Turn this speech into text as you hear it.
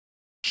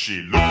She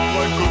looked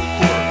like a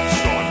corpse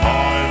on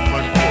my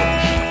front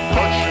porch,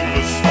 touching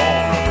the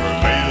spawn of her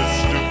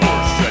latest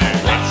divorce, saying,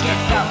 let's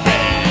get the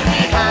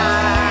baby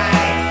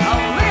high. Oh,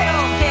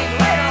 little pig,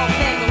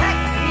 let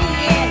me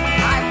in.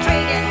 I've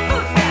traded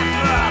food stamps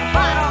for a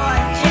bottle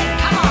of gin.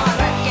 Come on,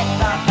 let's get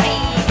the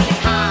baby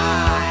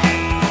high.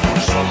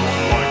 For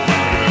someone like you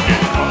to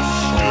get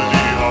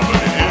custody of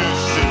an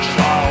innocent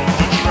child's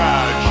a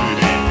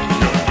tragedy.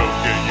 You go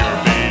get your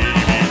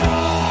baby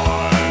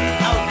high.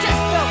 Oh,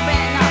 just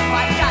open up,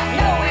 I've got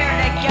nowhere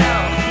to go.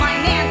 My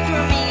man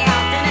threw me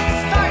out and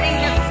it's starting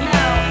to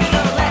snow. So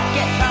let's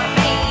get the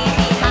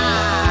baby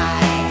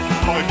high.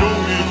 I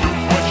don't need to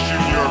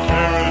question your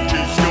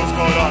parenting skills,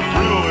 but I'm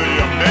really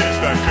amazed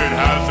that kid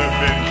hasn't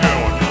been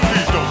killed.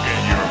 Please don't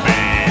get your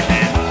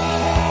baby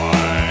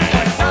high.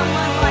 For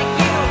someone like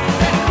you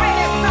to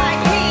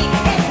criticize me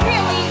is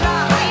really the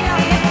height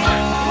of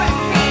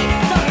hypocrisy.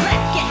 So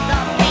let's get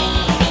the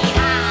baby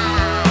high.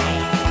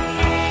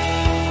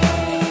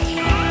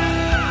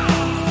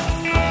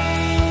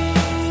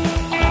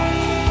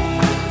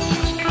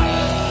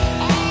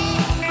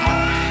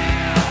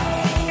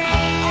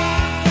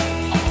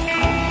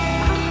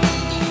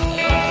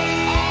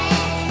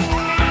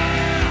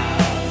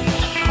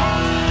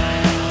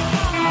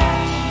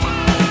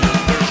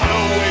 There's no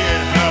way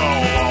in hell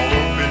I'll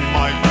open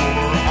my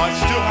door. I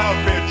still have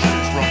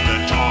pictures from the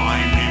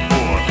time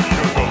before.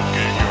 You go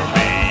get your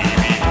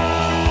baby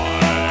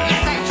high.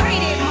 Yes, I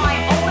traded my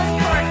oldest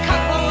for a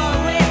couple of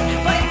lives,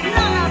 but it's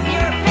none of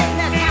your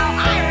business how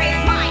I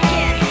raise my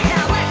kids.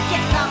 Now let's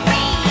get the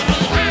baby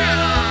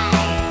high.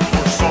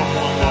 For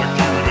someone like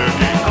you to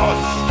get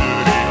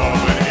custody of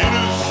an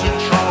innocent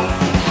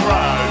child's a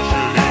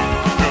tragedy.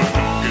 You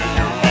go get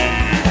your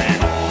baby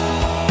high.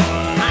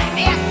 I'm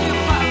asked you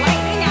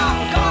politely, now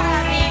I'm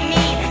gonna be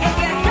mean. If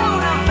you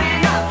don't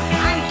open up,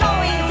 I'm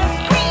going to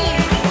scream.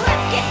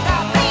 Let's get the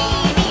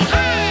baby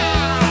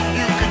high.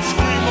 You can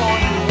scream all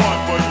you want,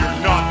 but you're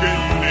not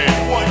getting in.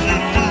 What you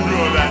do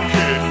to that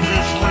kid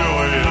is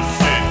really a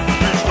sin.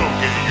 Please go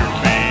get your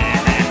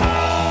baby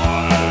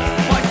high.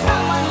 For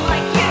someone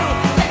like you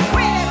to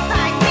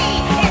criticize me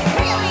is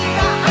really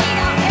the height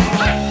of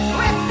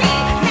hypocrisy.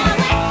 Now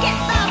let's get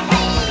the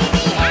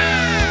baby high.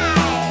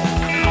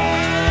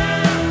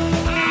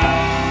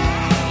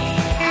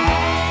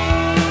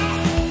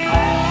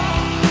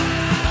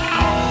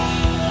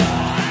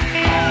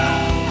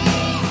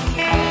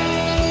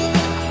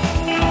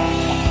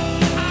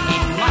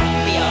 It must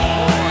be a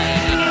boy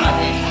because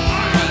it's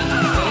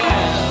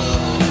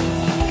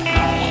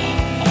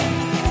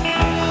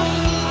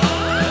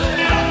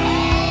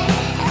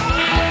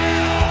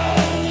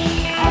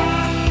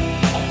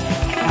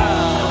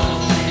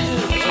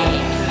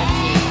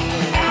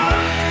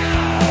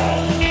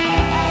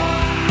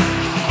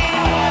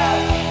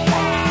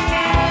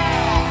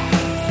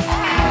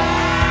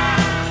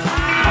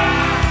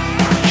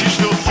She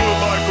still stood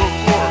like a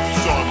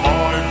corpse on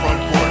my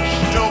front porch,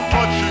 still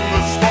touching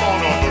the spawn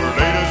of her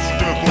latest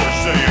divorce,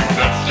 saying,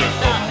 let's get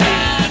the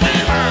baby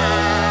high.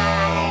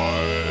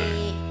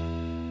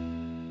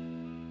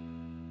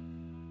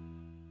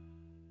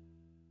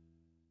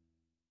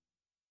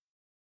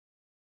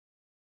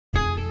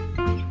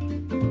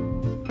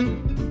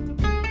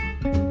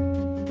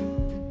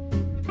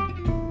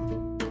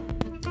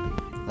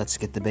 Let's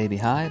Get the Baby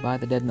High by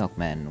the Dead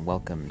Milkmen.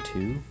 Welcome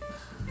to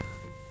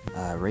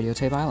Radio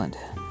Tape Island.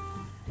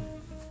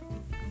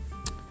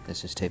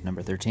 This is tape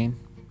number 13.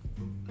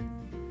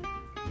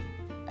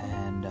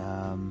 And,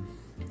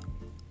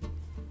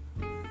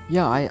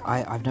 yeah,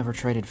 I've never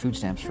traded food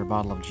stamps for a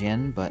bottle of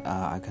gin, but,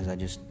 because I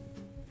just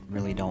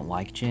really don't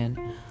like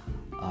gin.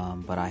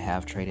 But I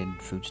have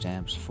traded food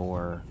stamps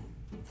for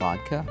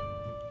vodka,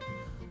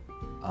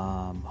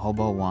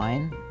 hobo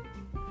wine,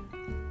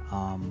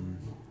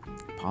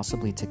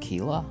 possibly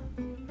tequila,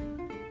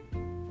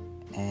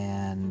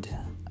 and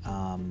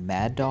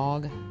Mad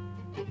Dog,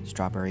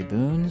 strawberry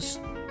boons.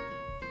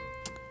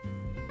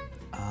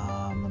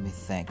 Let me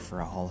think for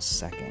a whole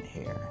second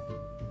here.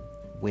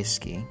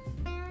 Whiskey.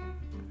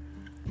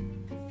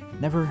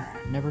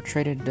 Never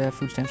traded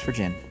food stamps for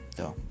gin,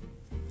 though.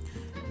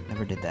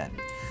 Never did that.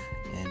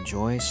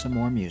 Enjoy some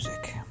more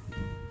music.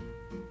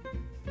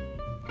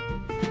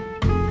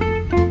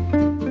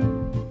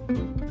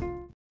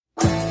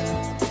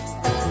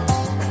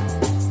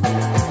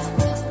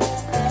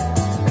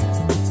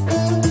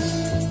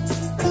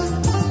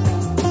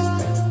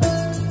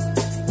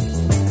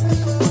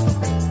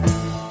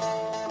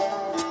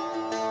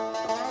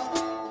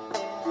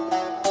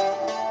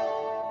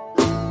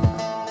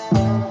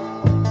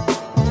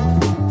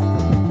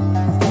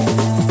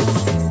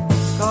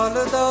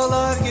 Karlı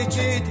dağlar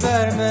geçit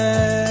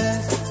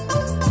vermez,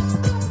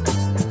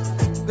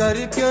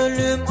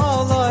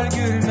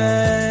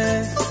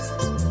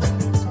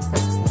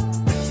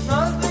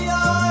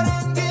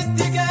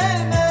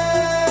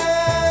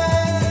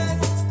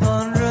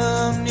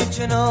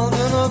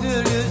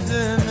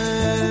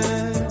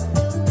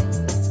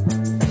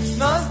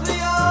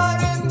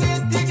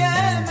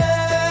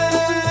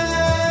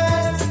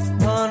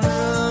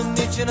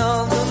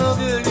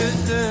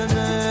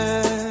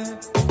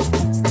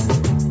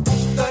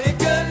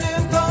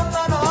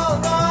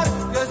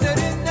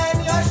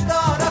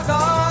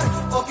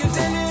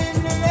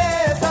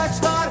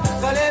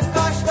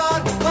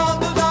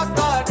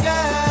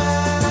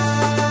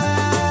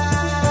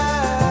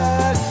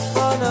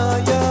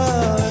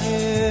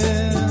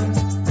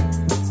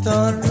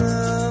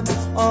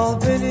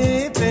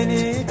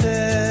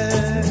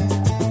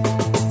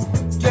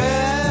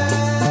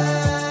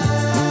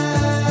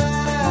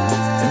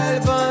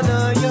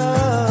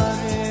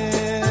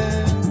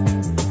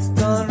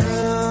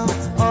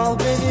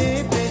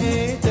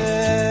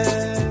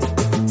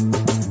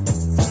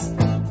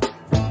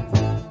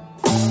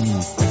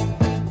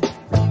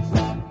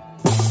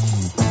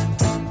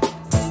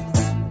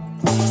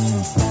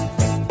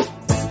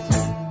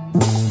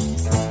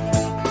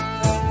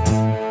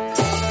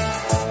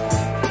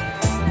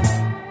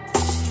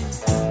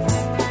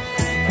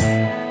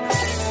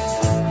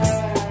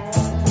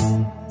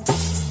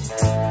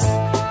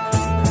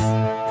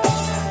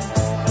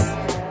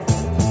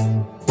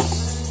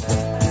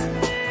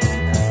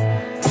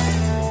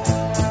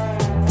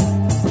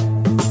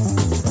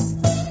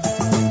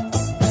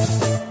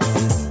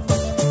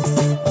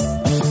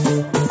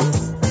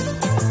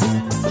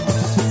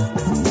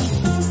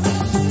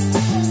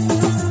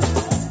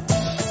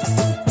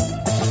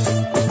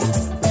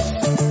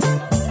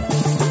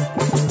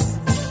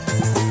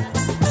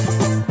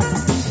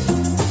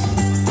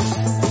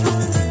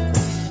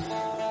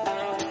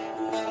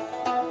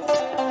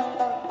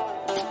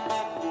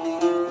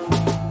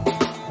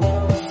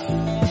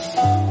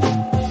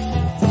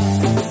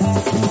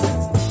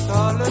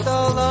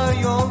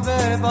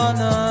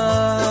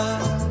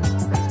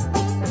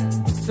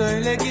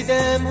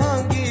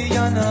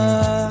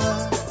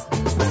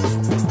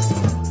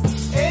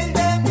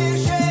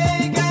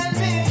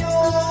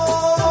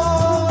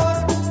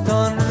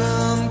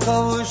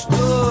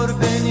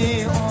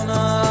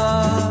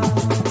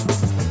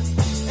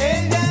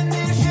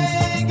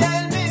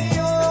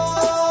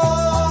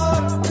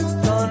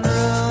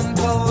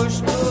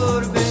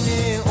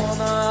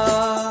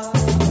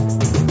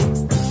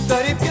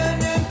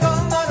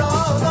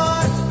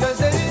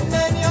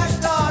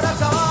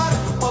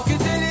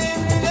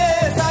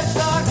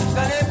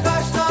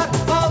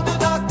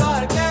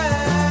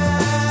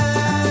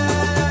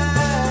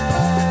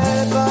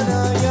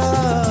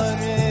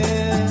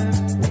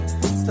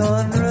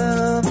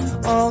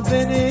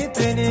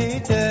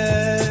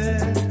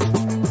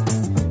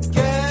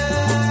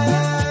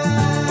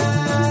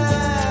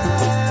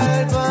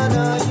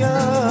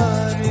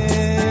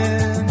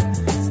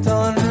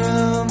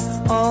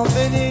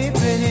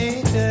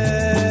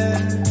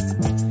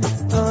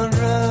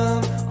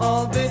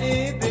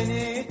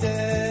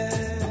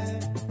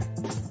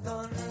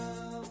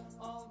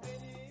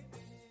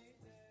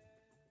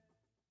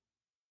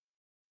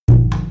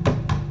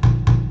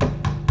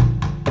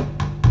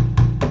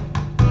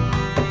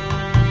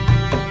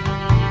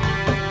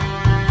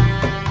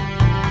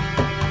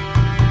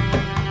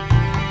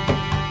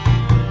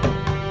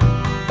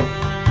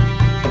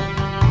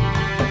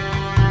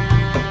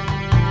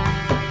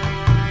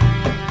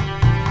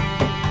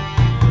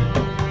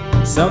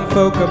 Some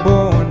folk are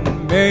born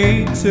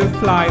made to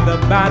fly the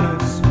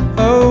banners,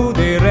 oh,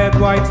 they red,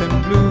 white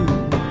and blue.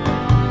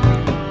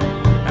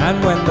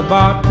 And when the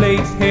bard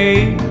plays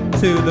hey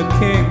to the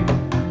king,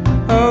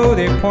 oh,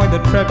 they point the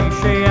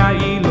trebuchet at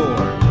ye,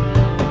 Lord.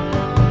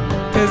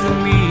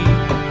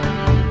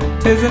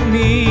 'Tisn't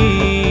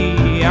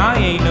me, I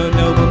ain't no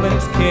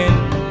nobleman's kin,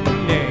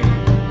 nay.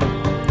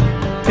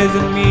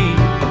 'Tisn't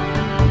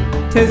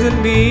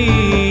me,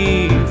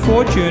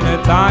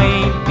 fortunate I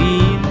ain't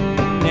been,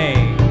 nay.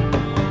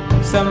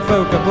 Some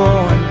folk are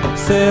born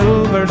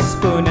silver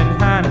spoon in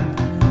hand,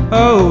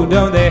 oh,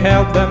 don't they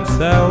help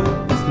themselves,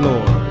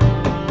 Lord.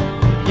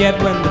 Yet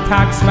when the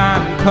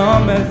taxman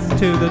cometh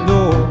to the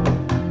door,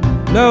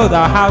 lo,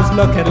 the house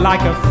looketh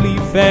like a flea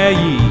fair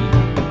ye.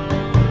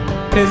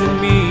 'Tisn't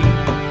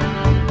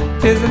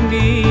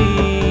me,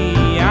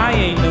 I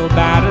ain't no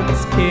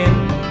baron's kin,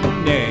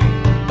 nay.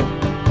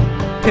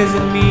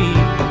 'Tisn't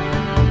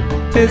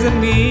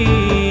me,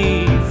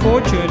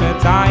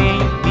 fortunate I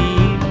ain't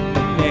been,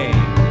 nay.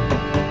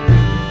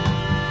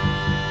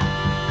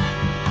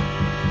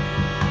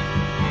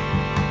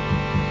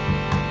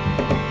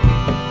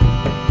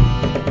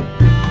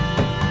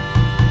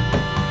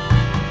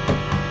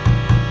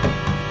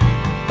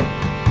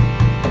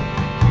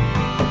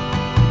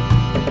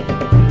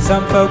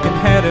 Some folk in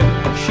headed,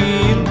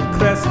 shield,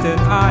 crested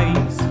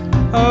eyes,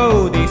 oh,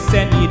 they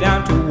send ye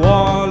down to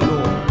war,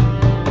 Lord.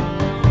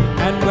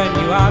 And when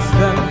you ask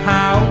them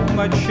how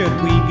much should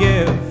we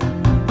give,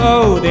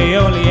 oh, they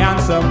only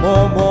answer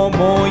more, more,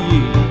 more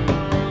ye.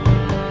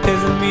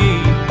 'Tisn't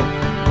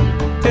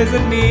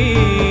me,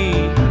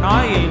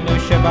 I ain't no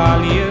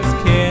chevalier's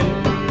kin,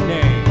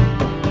 nay.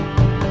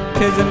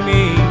 'Tisn't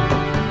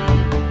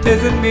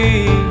me,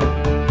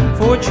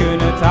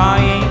 fortunate I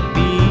ain't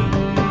been,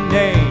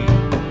 nay.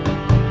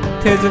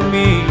 'Tisn't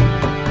me,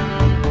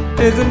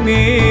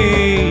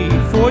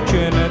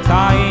 fortunate I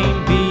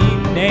ain't been,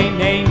 nay,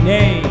 nay,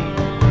 nay.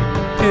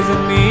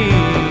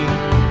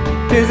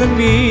 'Tisn't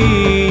me,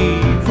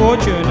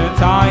 fortunate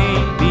I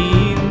ain't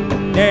been,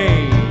 nay.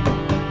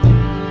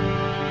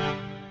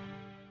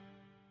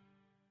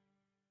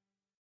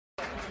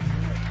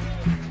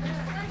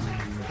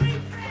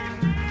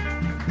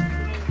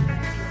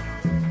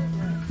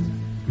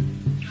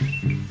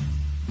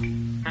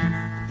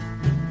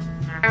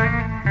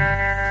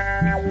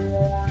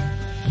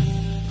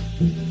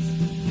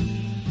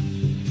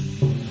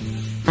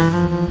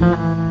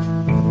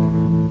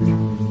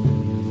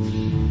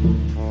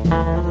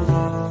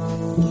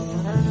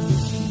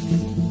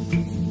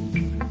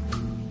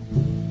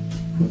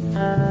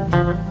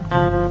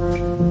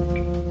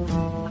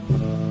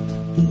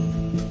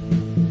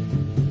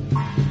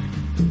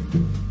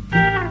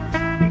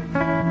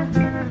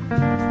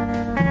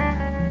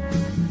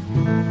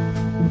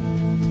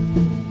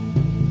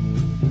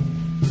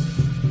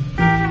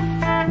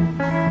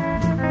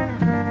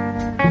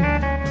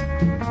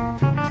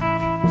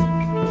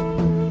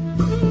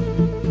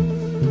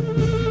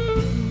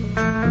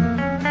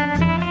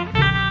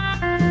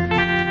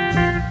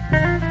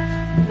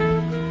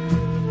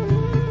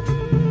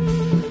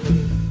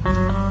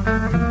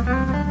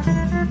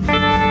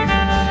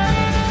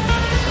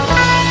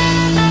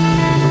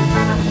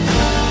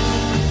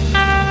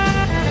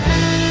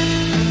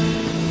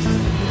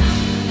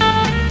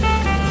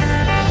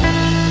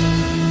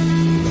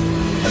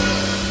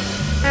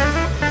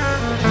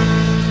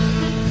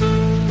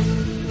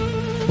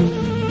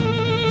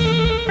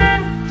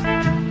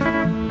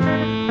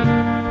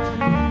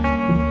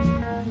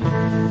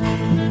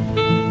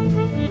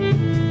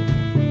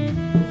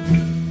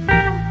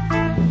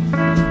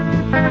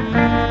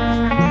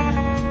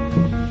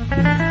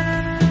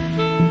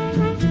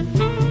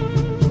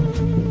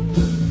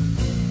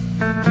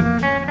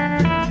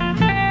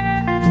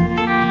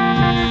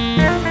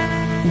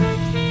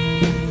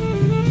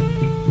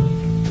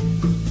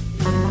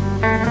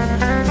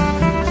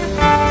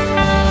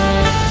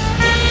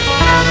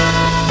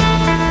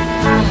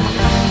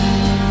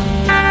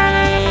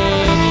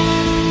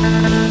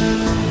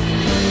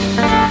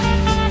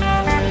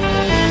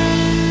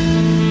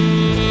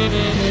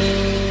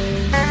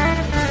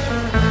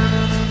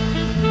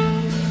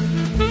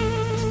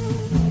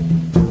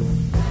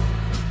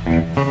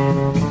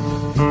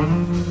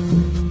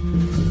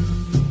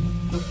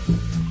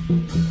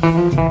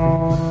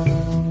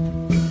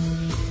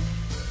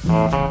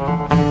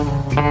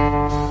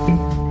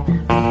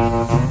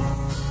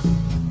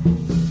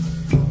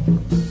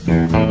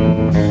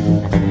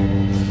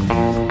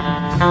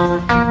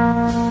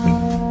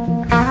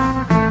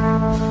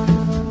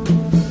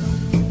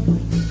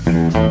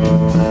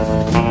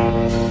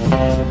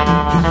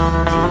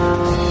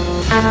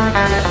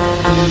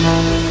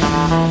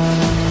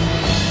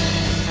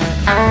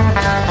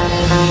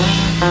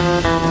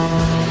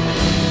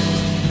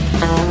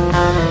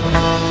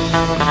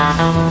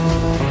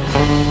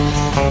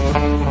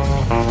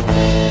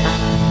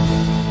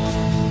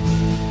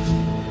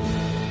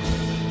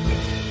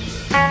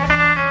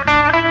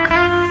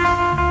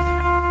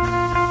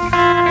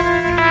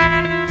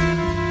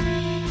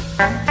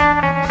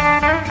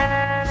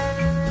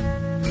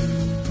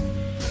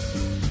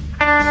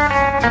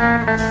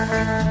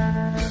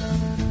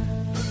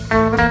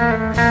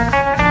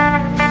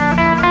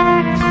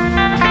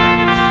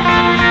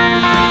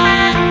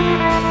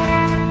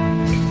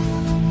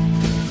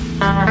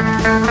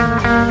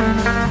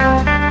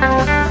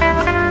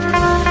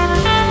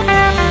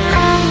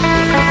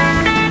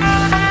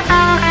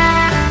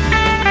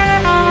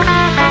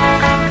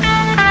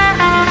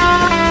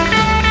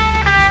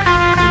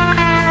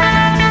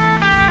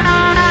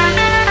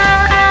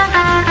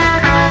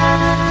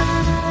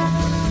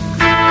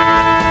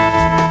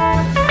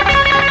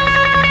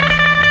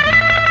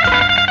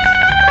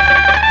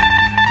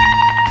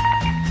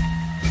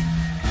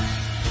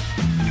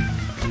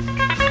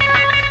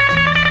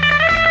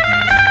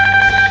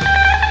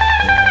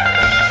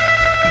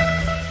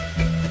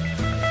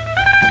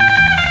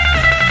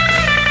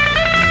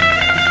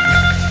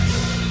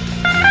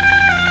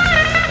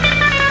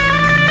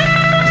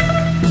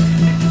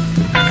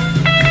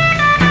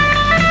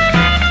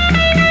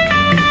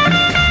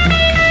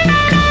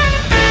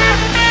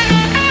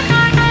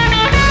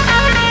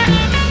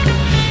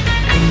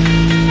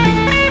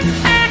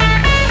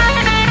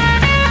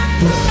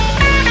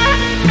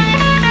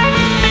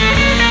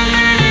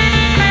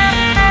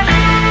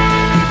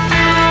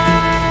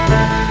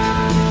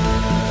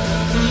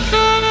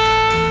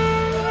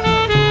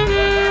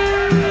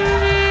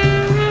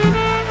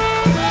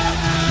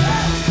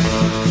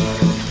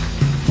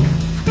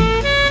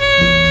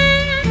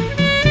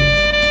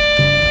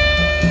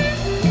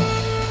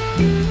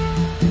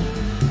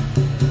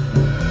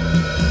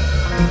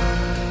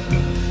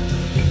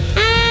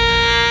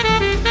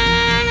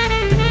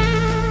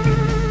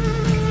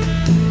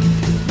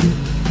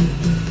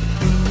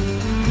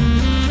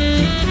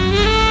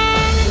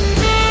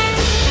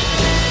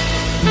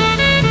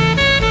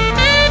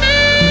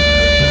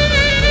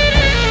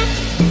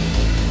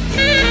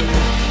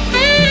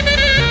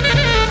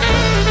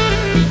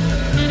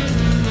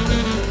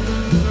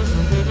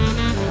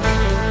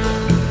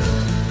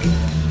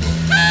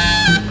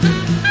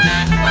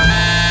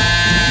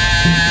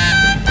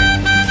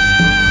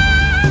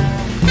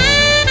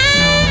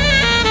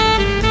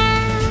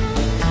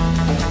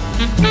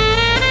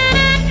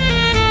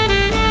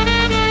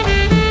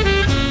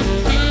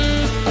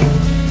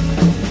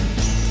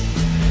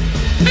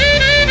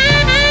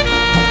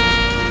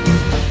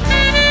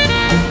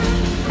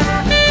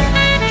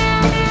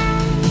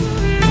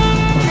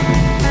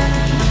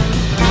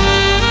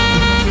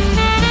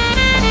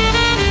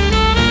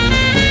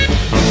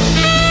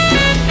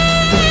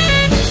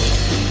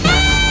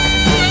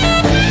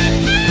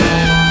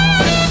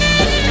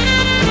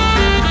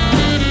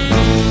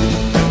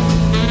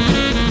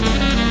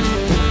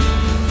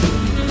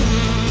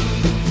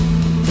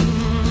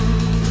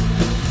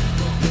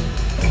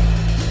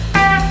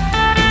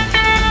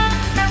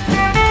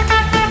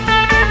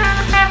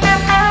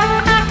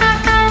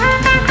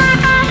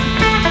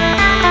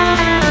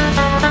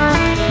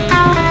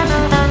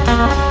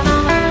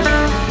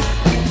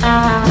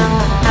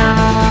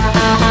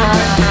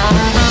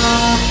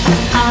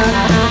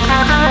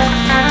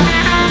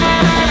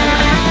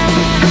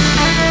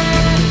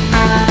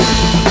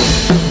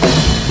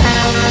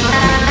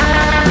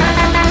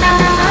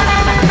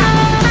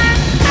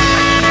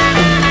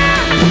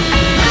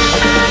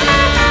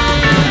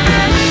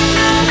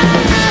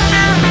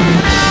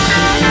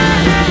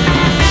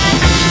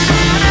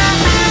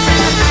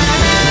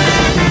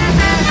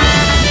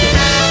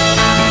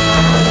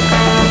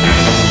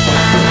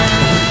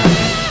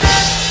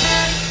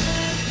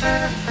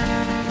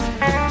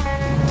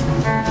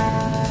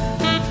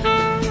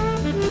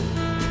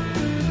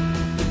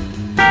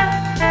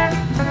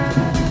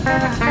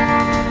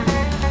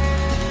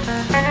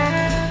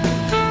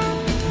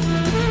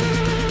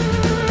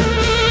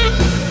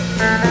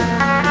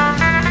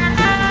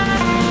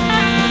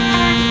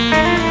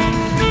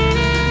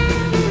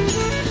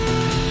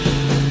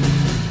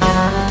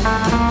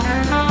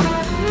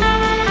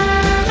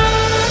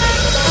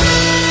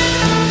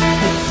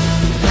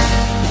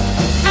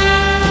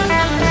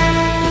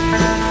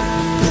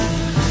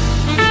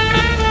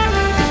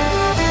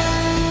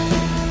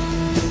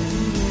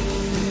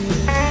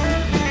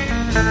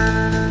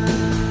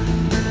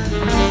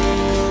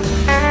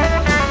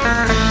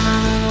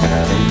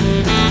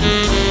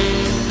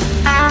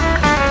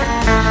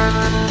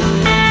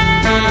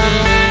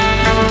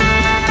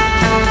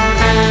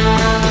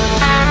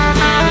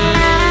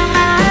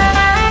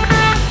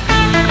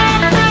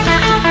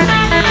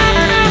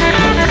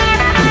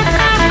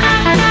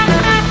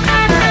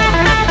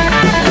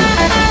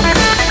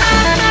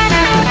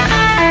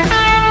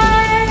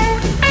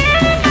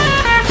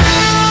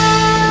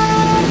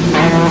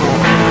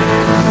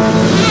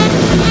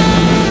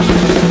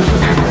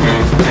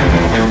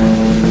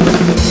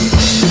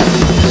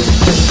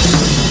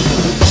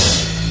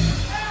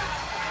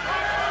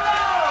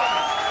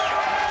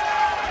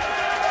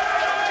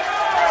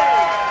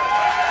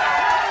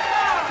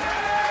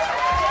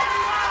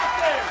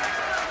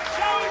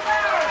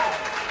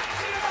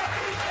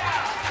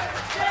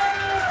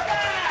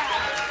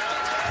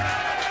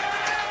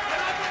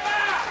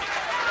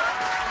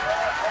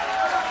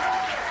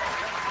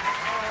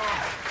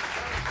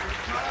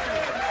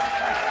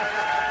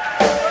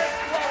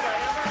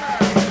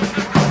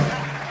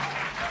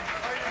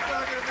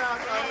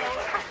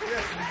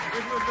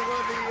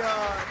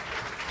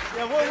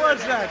 Yeah, what was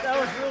that? That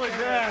was really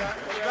bad.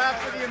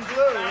 Rhapsody in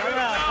Blue.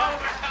 Yeah.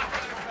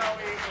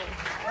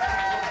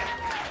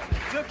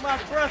 Took my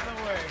breath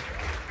away.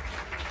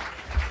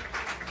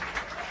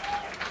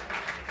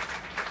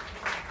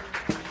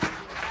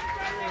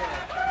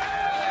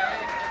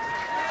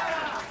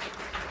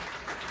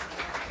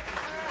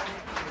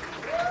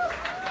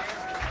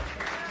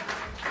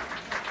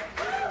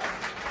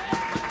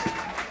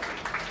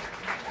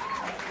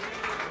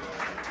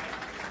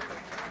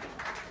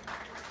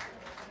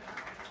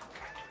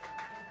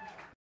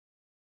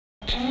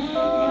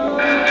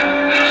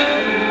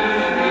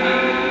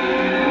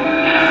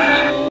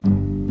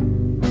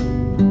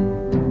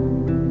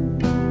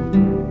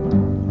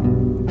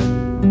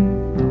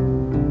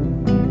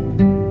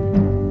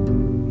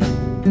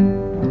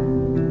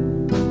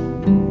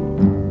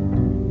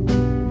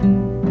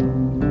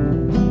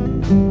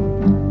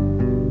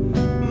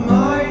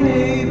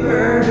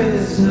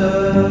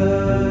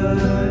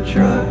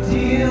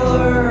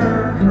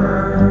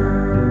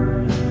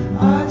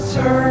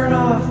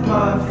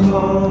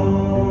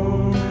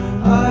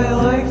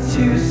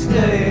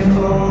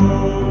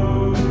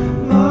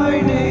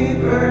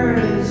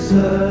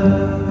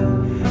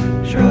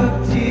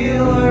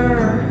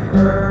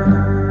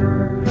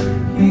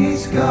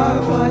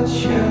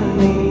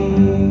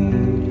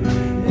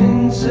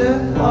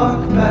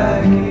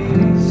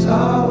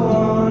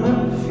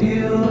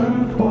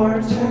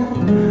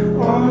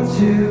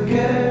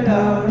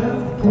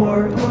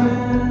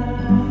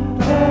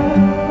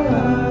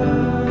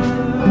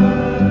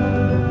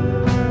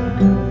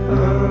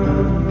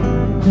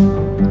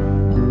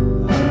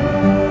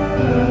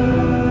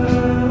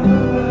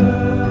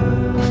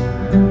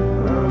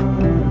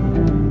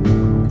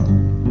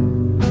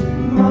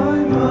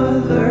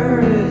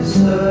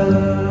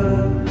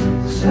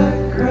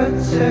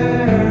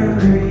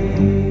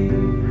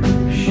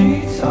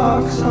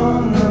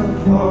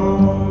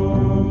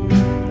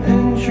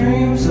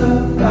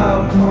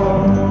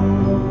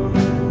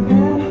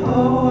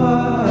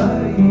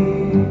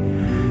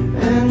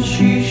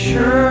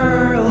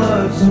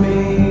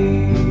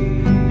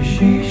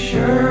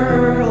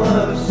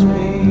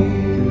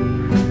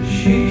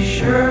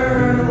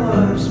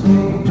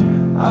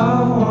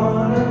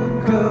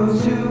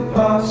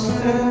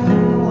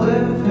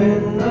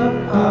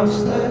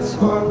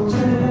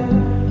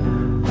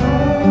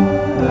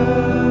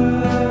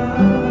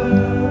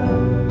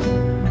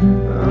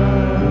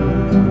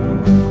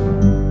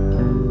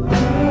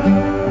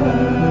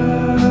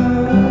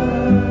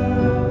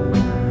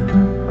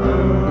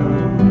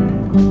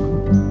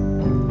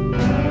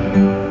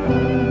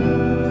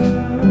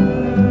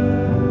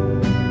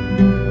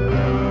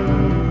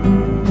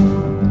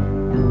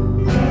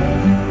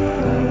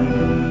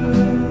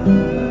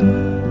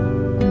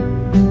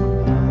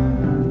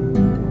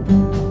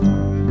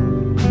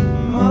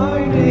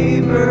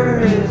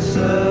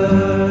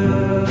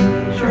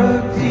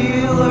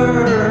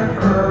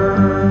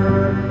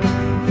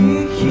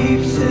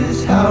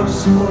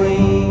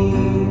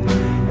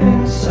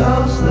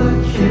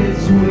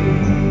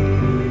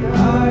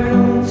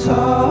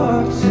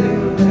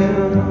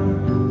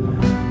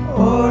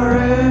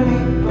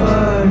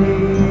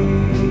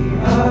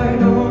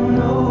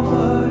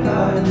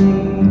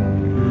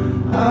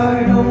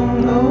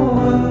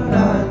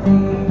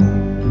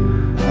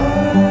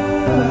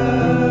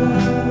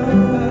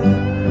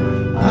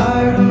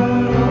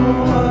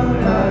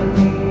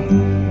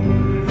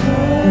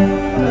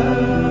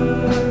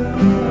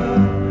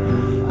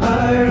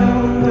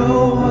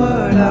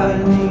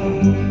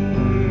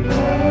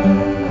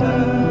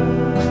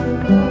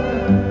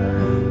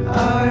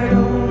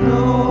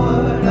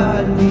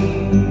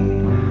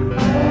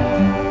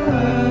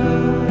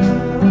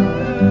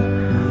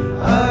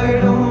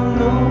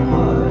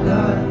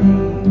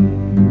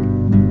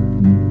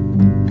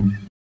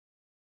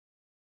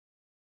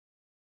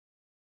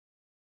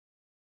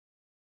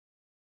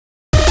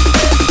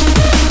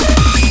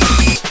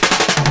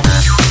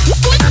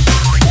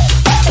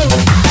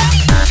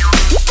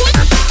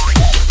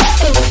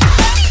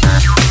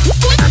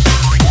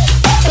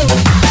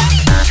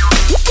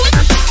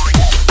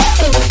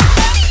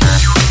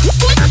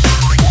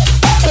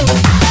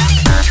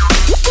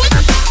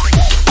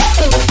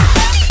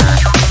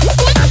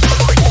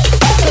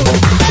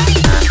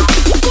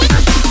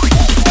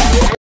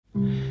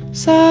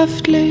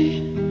 Softly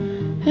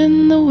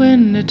in the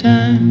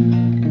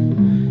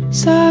wintertime,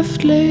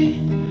 softly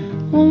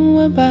when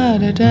we're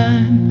about to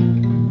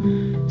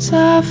dine,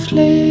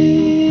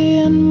 softly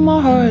in my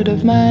heart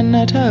of mine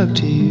I talk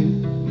to you.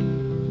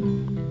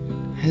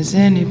 Has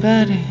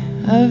anybody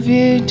of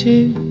you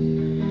two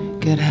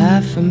got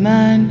half a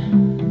mind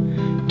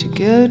to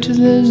go to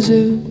the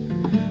zoo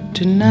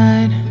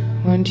tonight?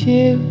 Won't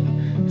you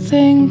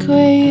think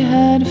we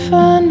had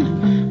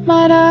fun?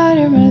 My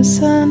daughter, my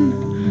son,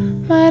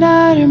 my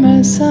daughter,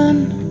 my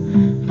son,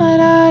 my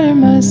daughter,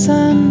 my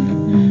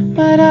son,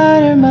 my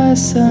daughter, my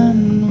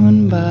son,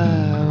 one by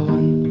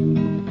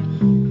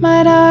one.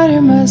 My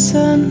daughter, my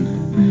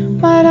son,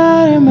 my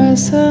daughter, my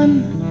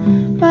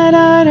son, my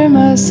daughter,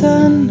 my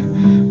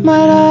son,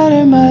 my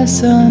daughter, my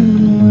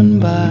son, one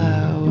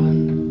by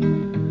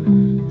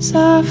one.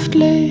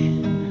 Softly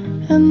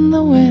in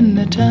the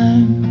winter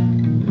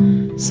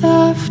time,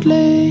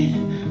 softly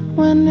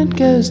when it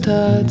goes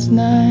towards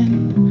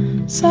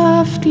 9,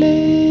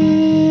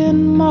 softly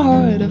in my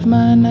heart of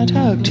mine I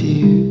talk to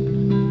you.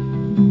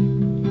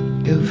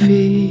 Go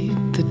feed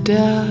the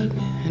dog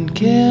and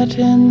cat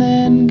and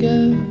then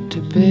go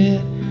to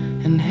bed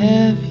and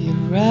have your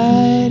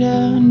right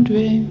on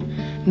dream.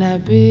 Now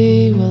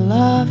be well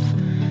off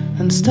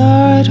and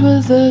start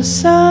with the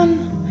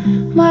sun.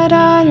 My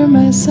daughter,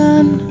 my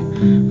son,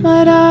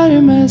 my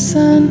daughter, my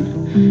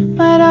son,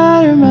 my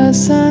daughter, my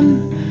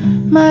son,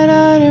 my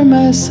daughter,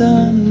 my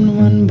son,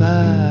 one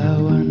by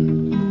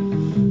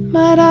one.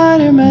 My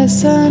daughter, my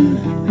son,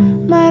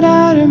 my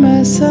daughter,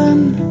 my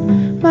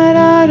son, my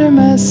daughter,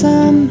 my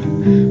son,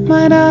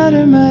 my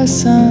daughter, my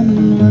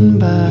son, one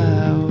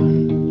by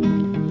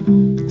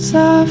one.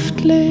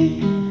 Softly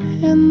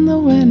in the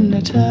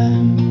winter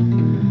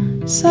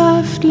time,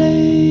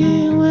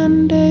 softly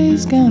when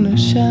day's gonna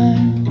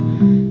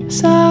shine,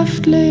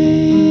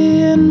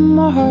 softly in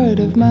my heart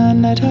of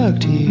mine I talk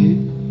to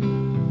you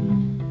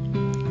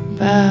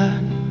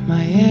about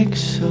my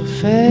actual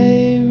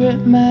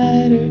favorite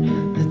matter.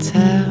 That's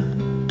how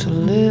to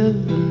live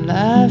and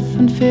laugh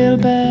and feel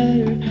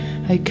better.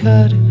 I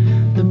cut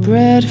the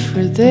bread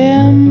for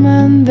them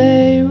and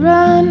they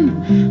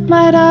run.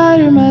 My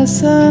daughter, my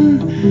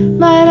son,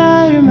 my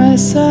daughter, my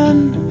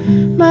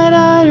son, my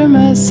daughter,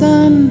 my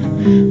son,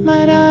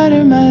 my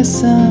daughter, my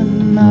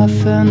son.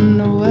 Off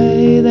and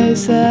away they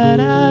set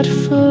out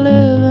for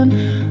living.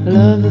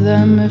 Love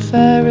them if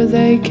ever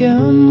they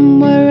come,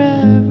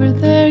 wherever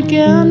they're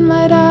gone.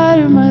 My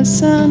daughter, my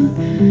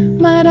son,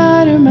 my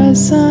daughter, my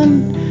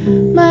son,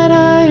 my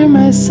daughter,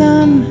 my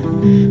son,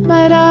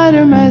 my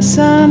daughter, my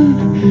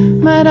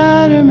son, my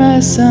daughter, my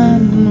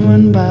son,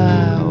 one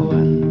by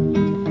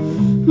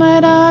one. My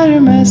daughter,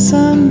 my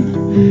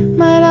son,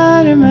 my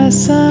daughter, my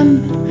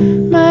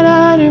son, my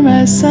daughter,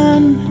 my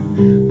son,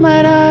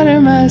 my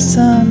daughter, my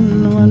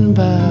son, one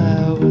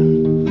by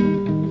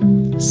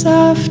one.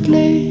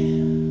 Softly.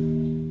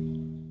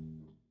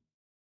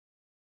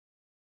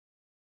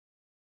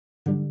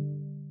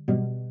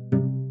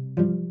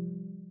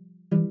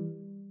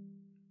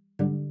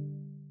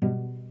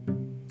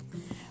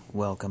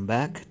 Welcome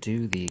back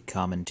to the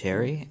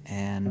commentary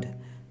and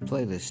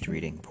playlist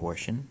reading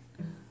portion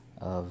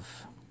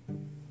of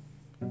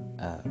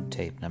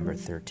tape number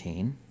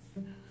 13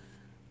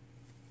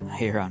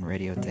 here on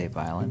Radio Tape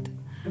Island.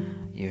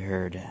 You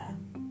heard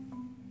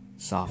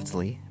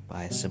Softly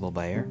by Sibylle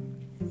Baeier.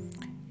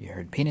 You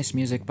heard Penis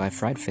Music by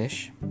Fried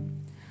Fish.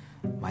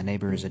 My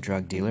Neighbor is a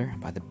Drug Dealer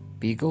by the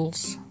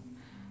Beagles.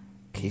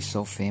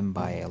 Kiso Fame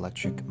by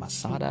Electric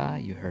Masada.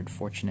 You heard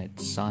Fortunate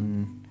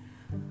Son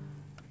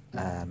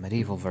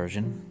medieval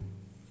version.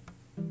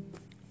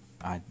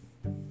 I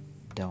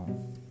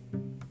don't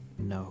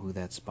know who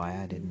that's by.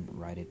 I didn't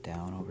write it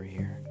down over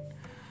here.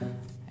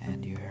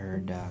 And you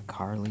heard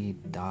Carly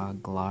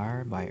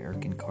Daglar by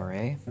Erkin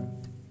Koray.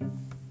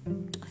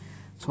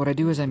 So what I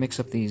do is I mix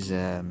up these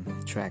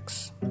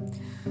tracks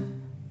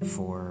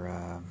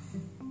for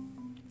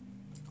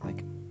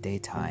like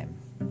daytime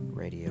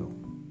radio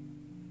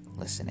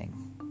listening.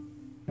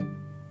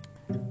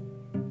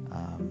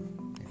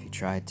 If you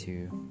try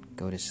to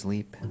go to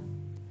sleep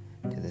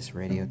to this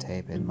radio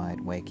tape, it might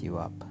wake you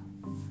up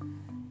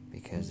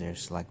because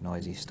there's like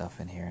noisy stuff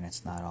in here and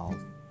it's not all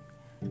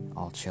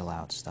chill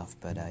out stuff,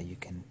 but you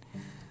can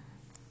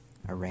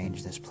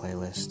arrange this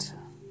playlist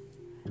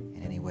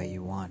in any way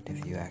you want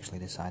if you actually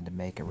decide to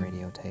make a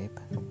radio tape,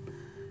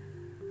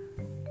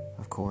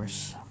 of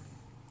course.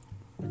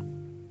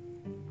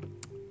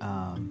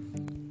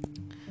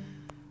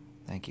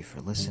 Thank you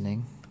for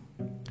listening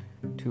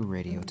to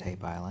Radio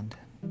Tape Island.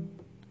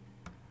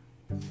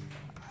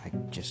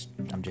 I'm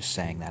just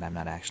saying that. I'm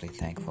not actually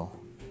thankful.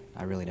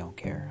 I really don't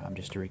care. I'm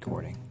just a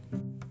recording.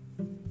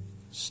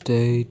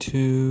 Stay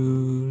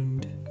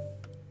tuned.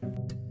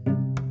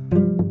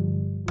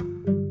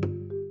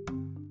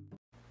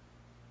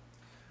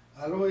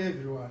 Hello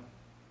everyone.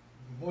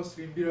 Most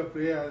Rimbira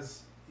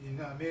players in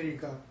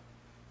America,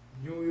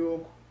 New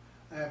York.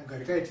 I am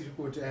Garikayi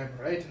Tirikoti. I am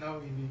right now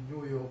in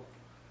New York.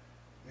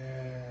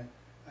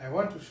 I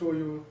want to show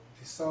you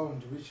the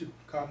sound which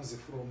comes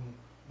from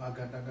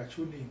Magandanga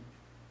tuning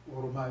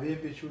or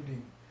Mavembe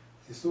tuning,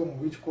 the song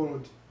which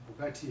called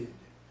Bugatti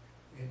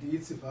and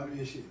its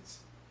variations.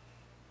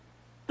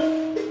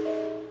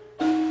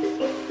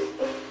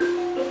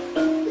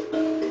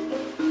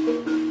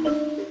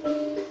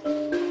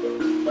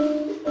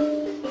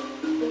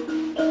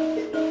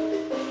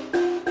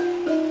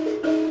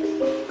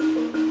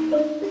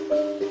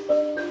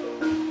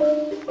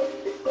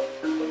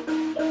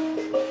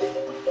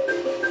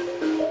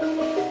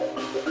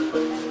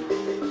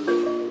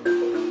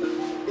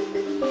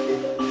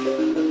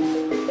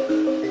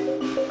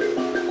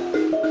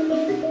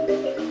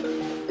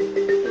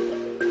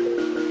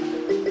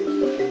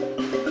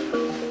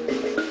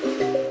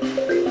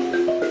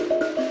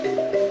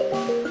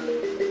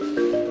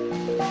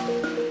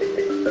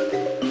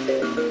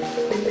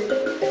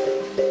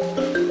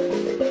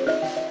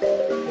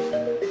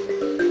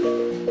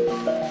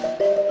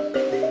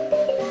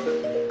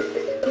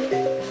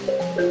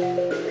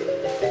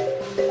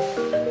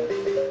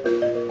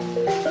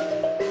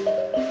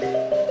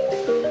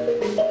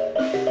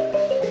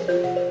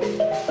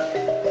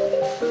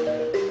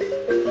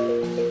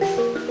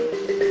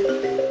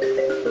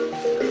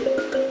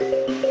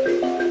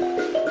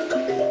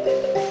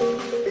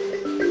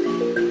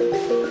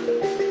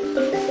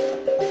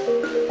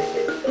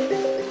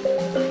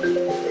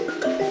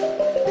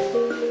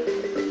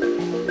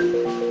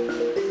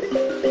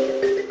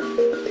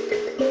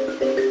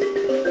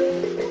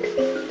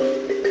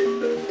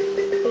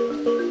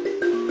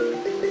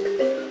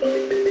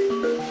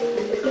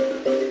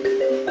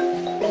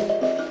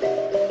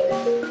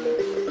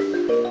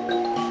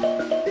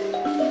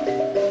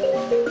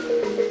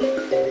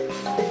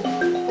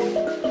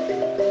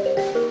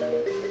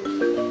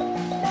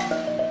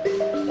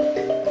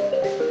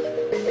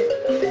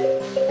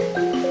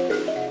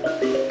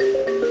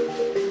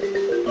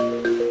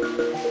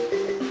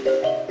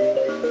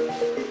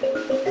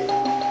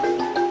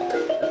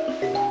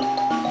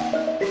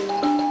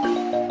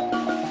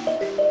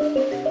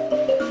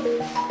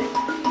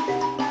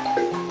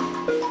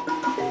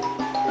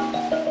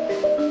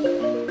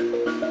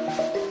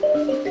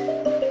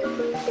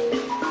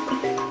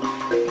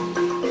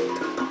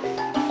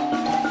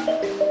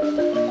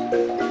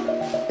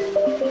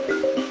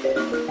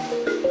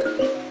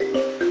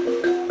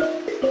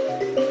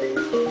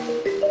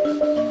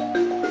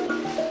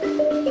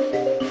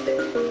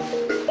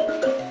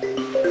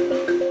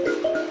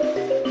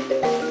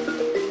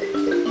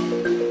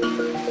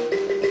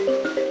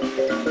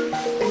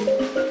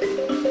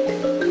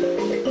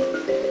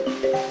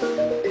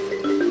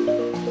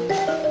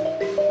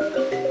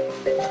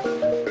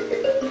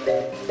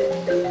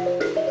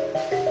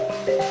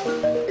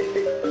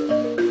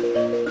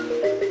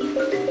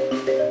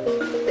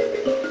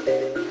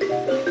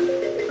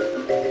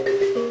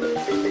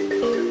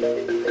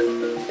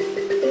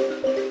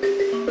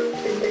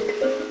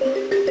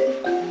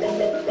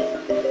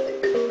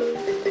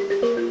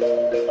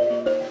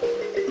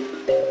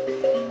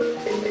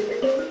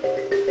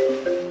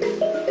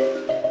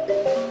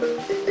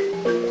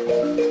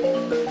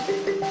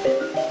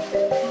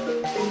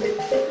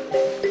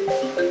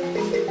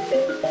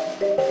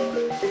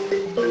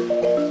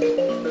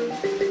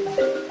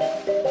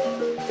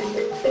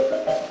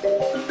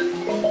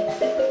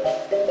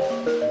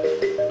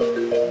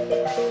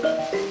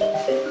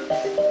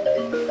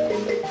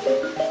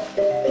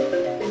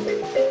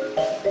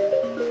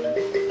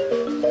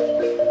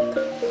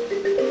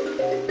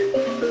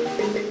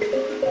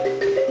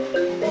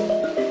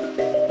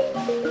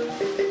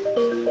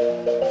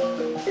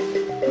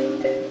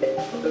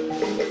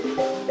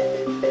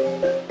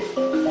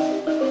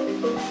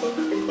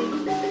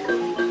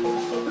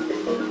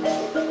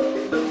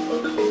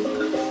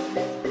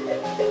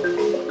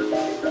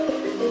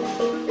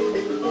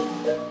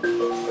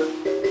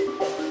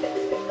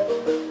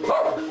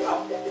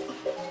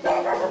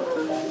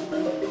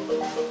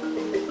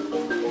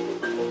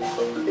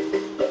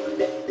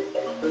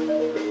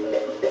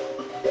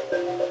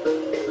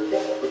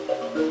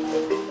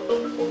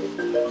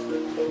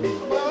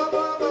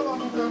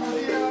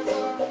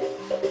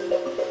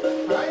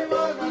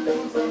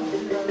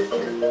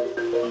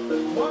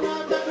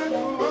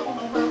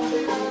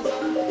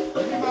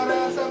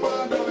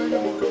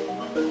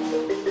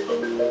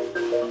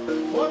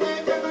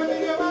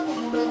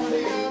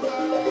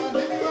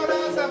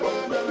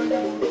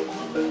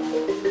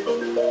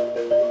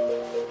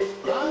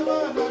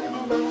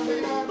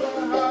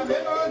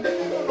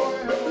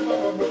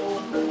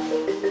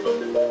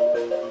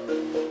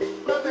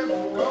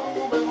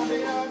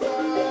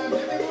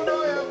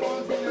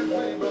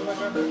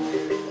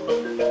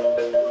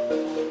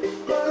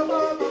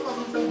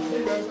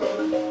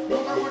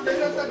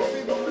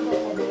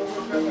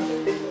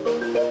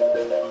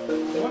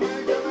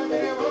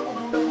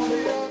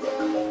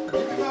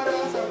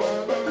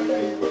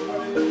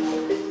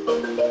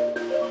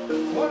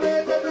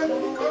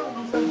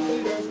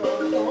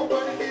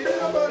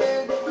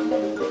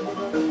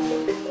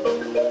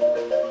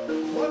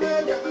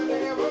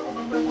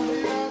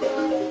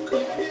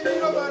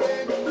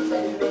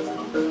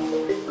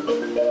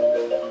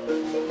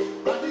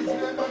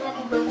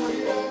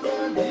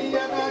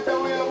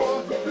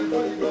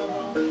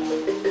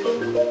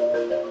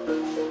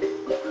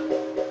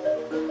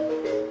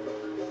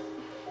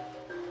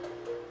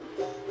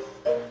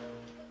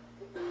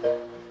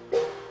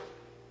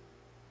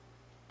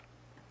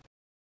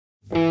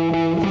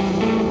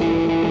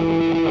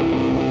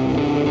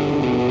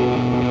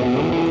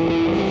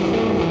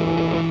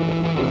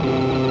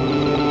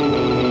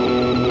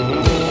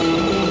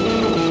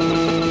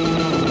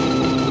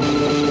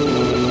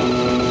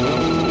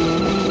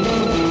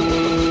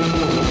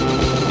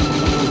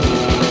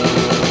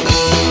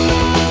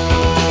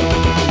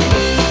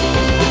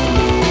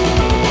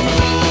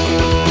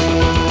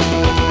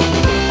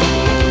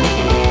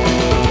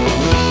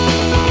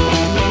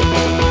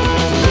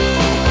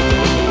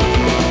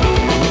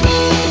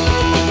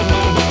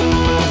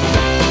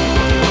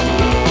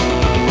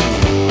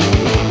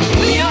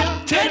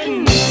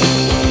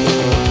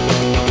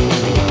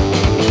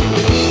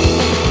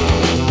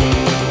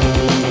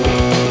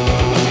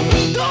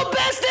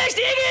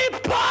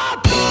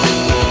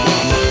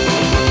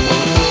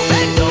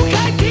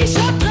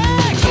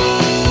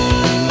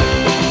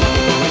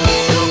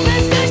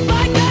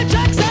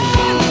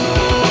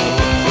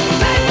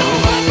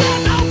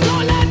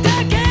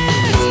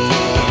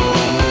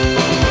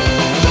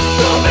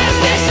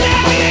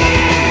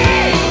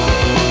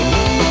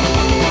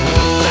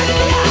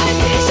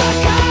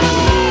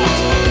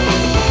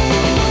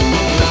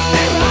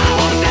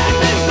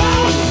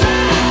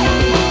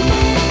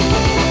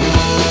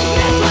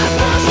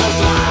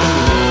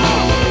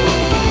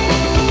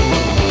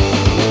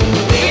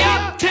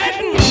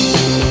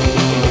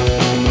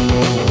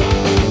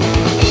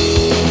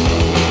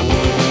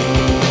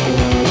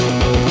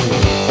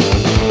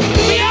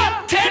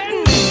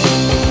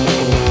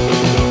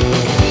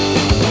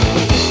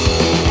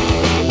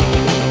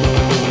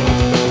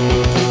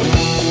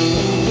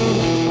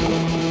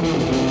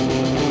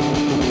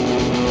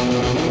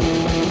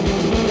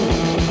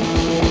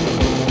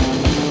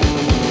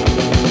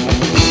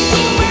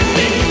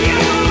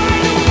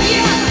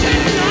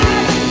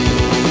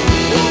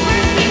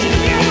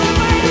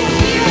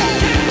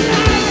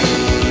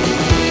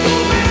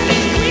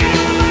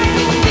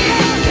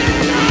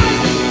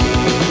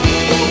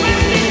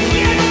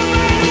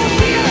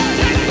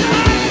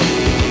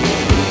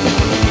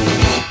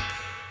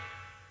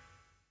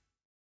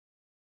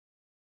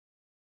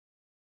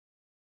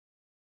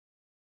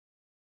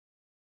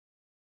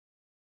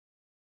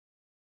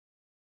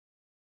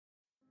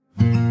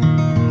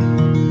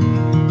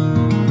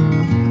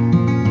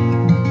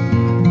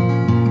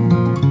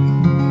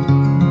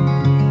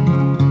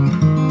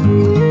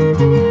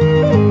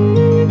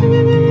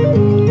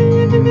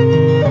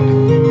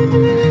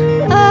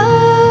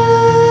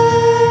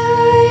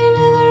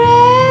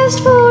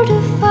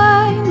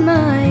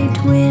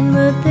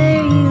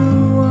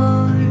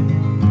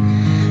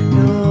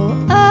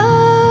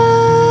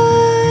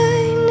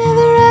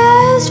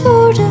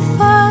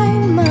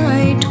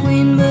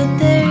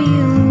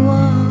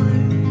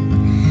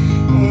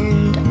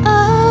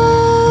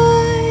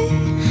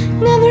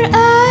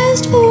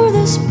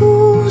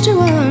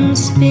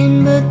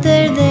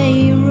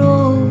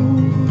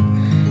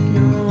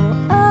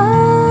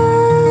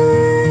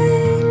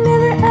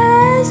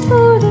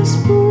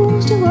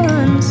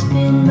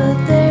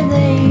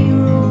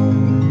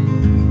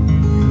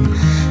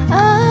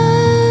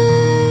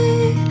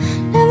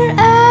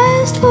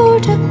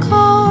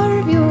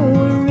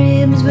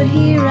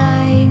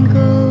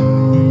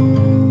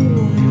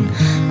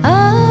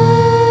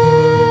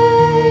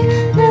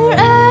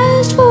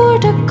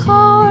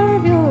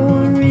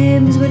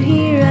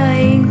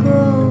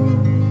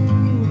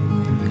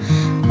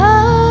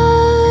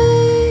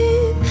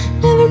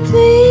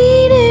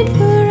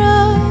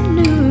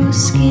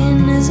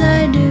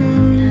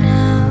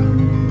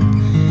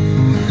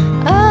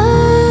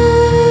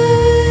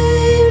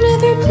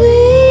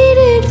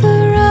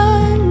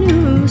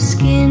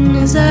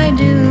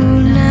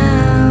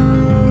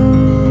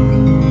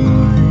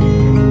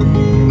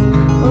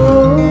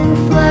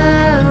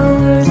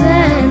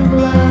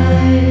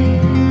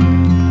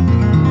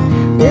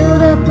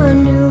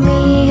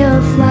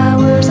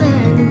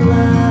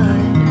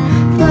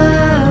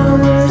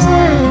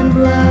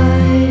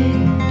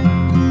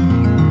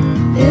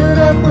 Build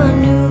up a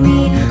new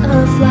me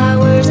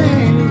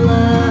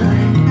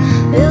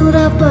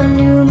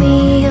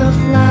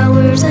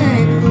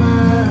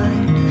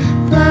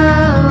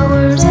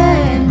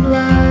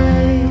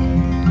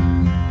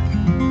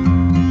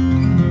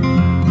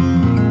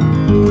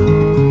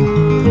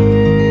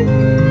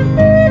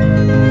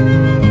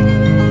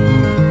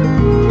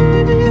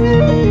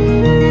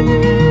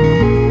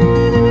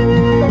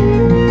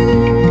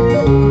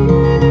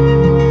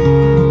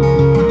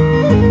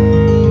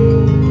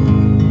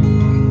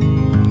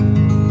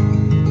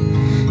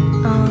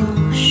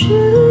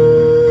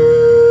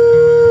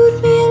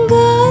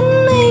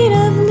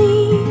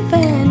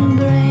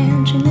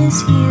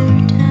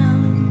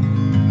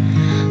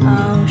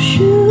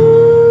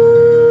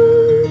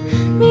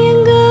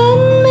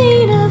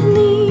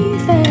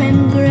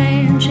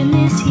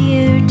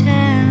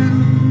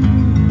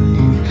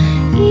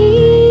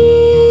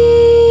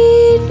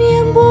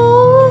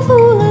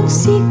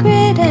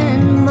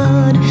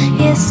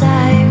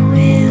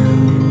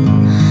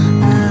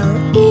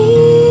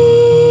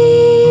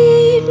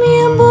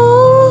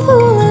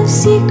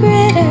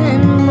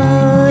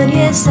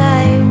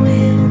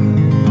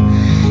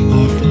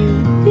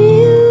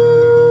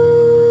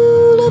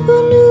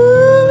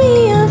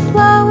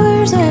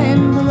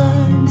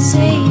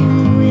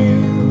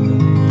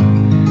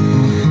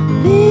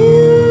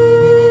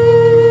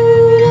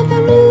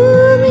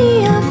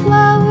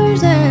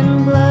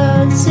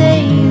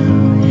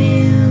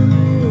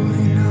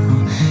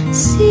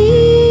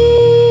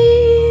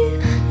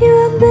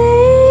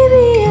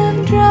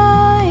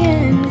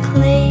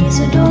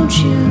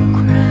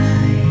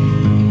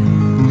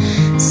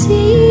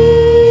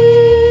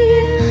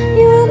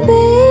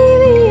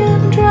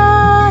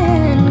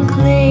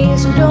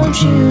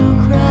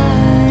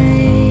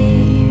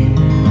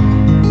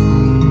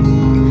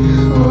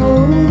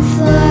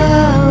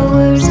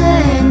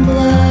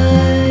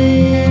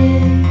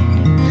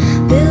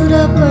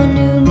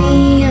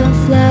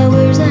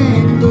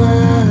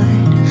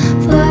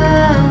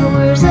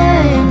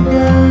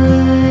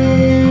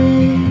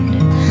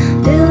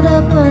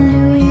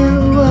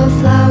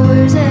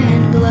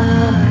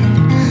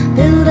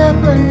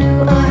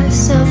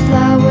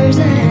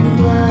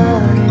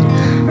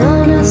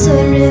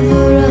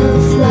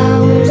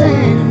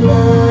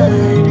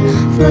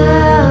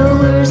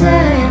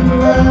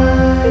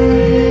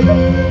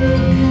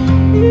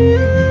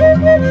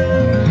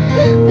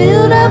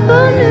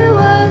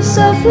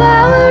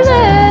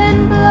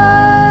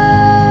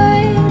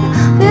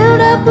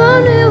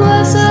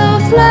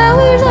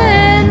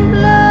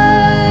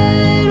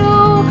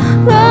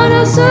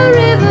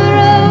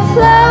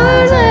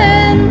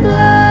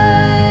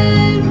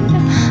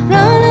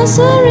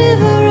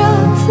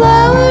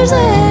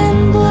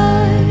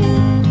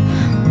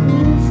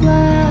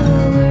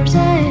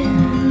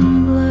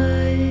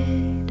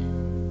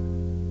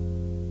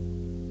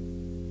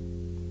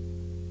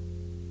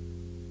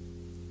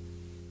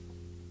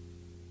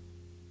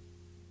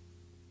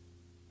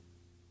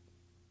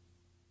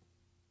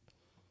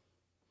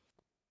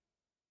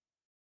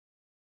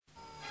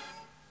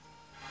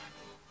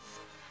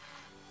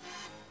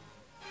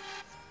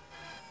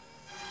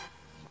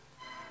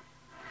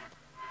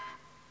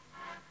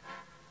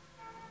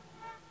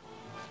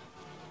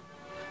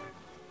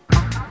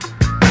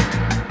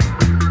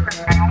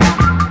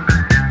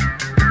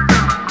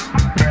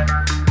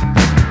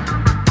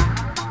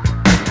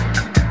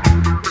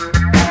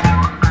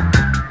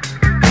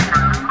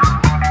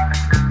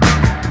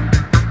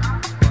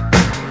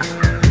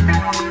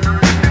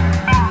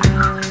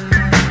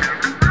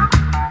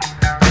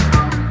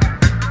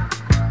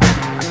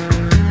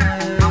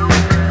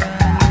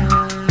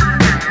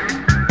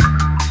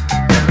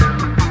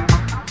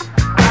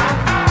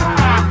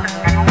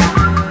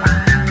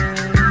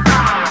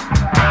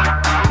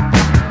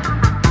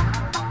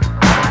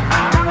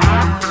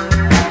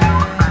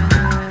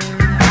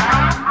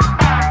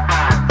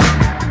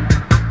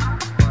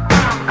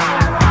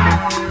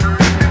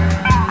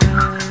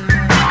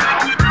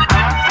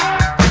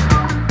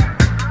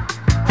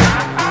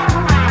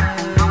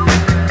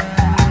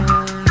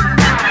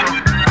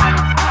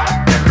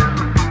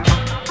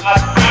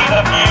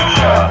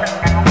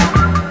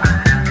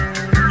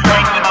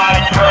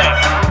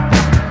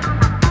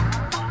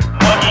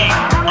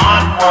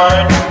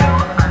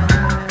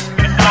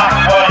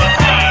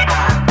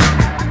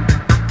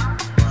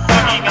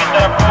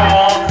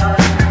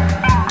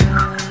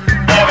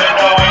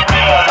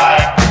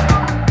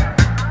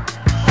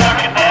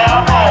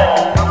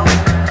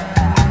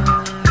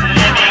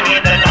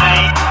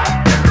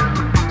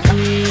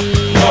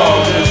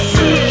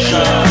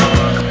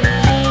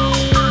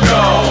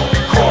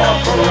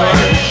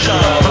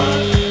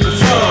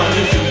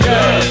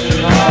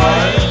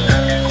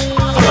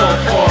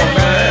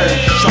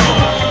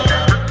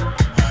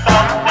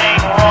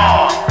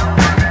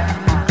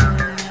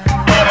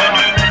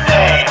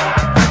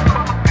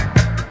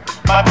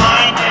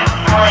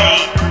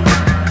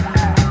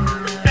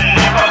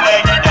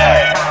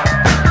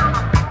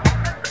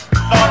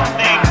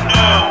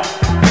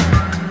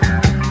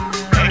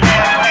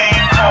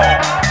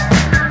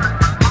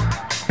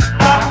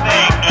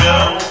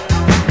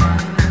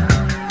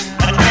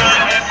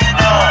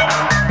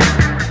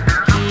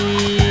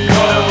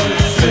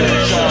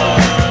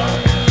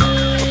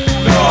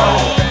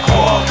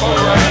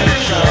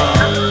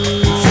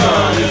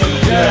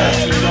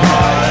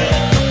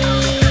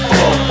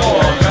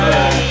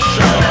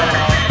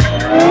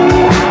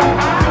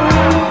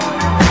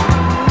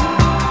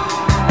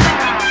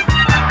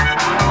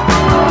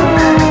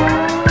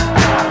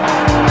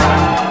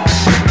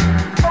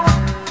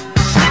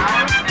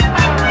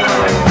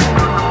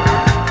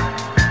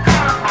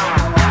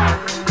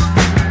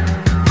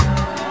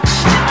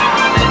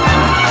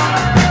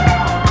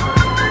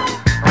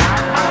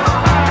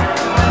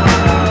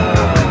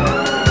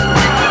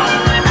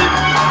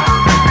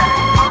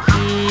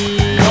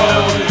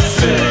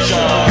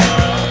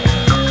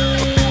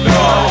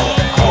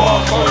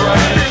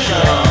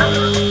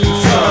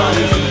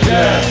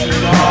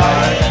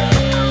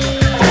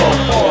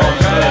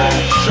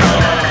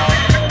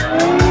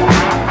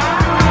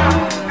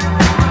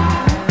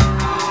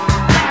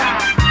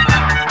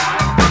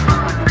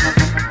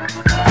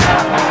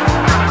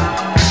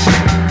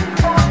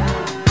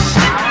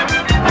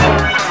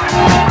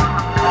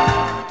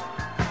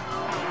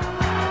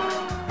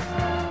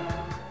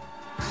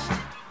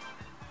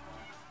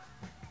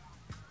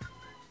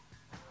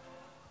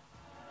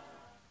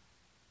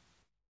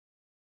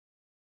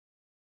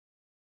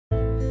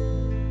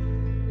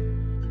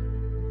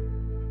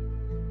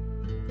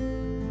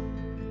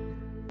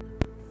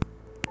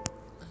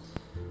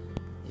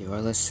You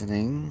are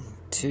listening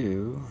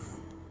to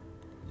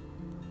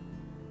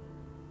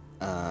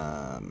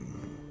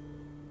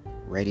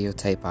Radio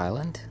Tape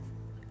Island.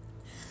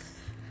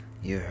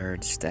 You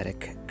heard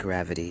Static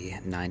Gravity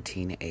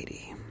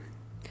 1980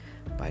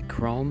 by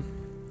Chrome.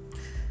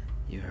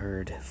 You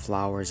heard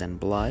Flowers and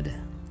Blood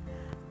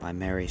by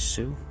Mary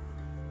Sue.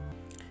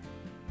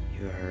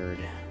 You heard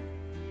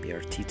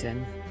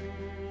Bjartiten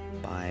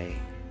by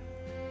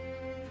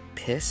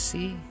Pisse.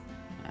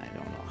 I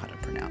don't know how to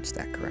pronounce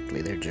that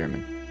correctly. They're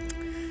German.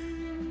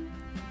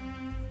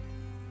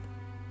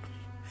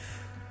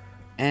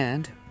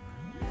 And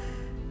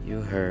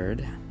you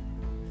heard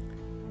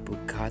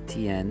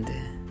Bukatiend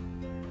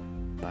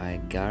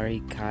by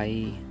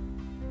Garikayi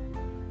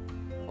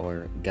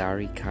or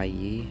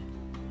Garikayi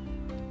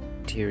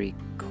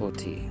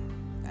Tirikoti.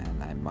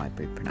 And I might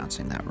be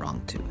pronouncing that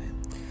wrong too,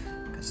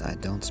 because I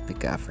don't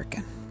speak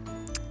African.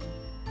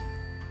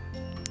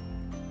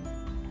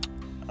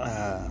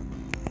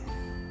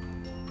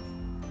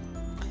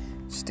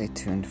 Stay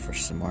tuned for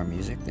some more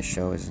music. The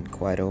show isn't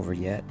quite over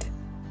yet.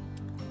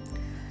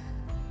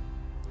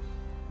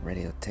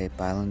 Radio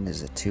Tape Island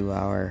is a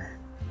 2-hour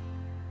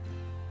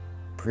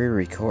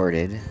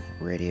pre-recorded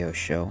radio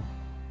show.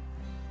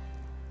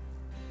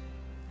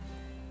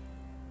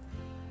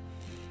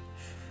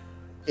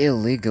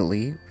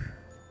 Illegally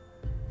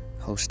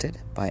hosted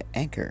by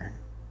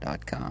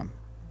Anchor.com.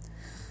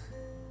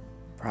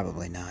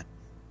 Probably not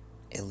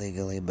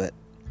illegally, but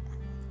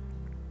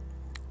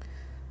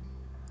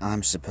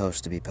I'm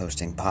supposed to be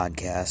posting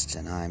podcasts,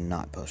 and I'm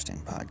not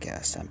posting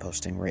podcasts. I'm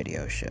posting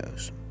radio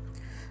shows,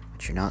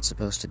 which you're not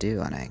supposed to do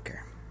on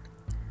Anchor.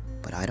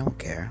 But I don't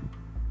care.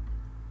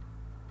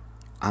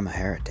 I'm a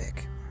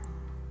heretic.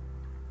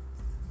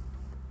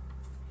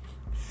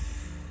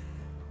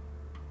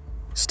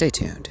 Stay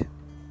tuned.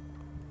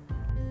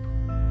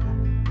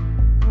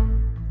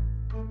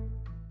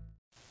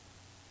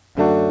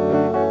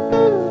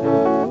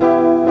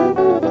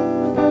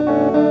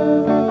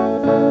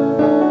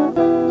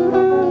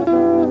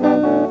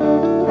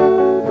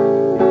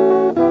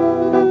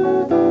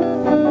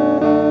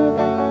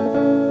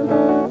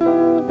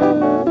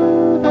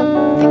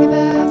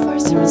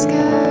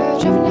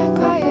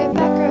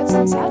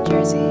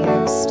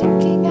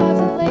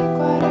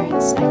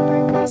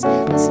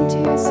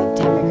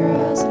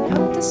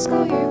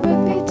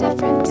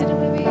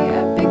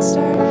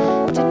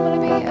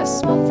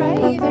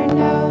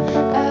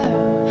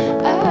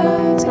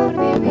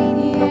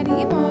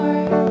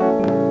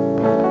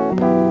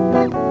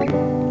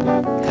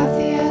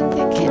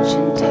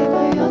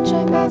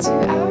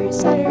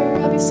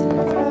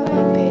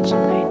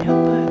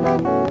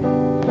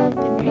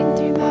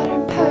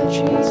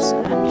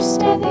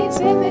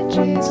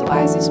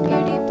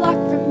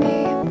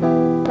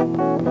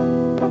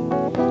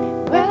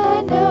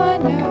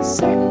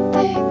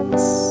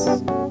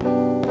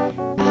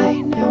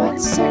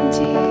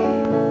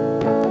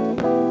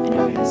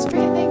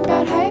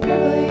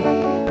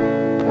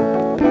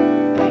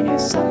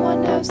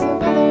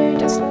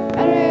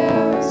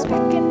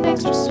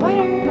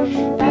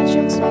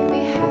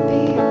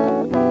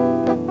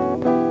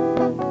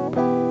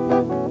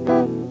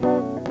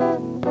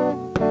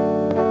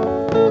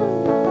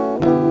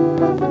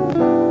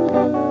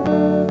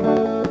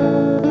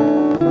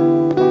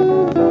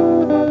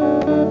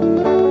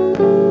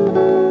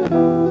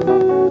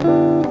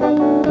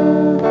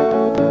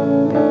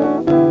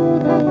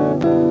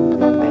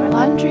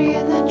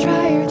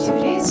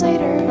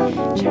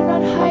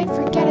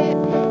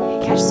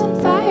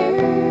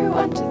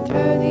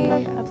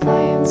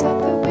 Appliance at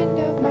the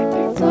window of my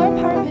third floor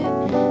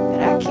apartment.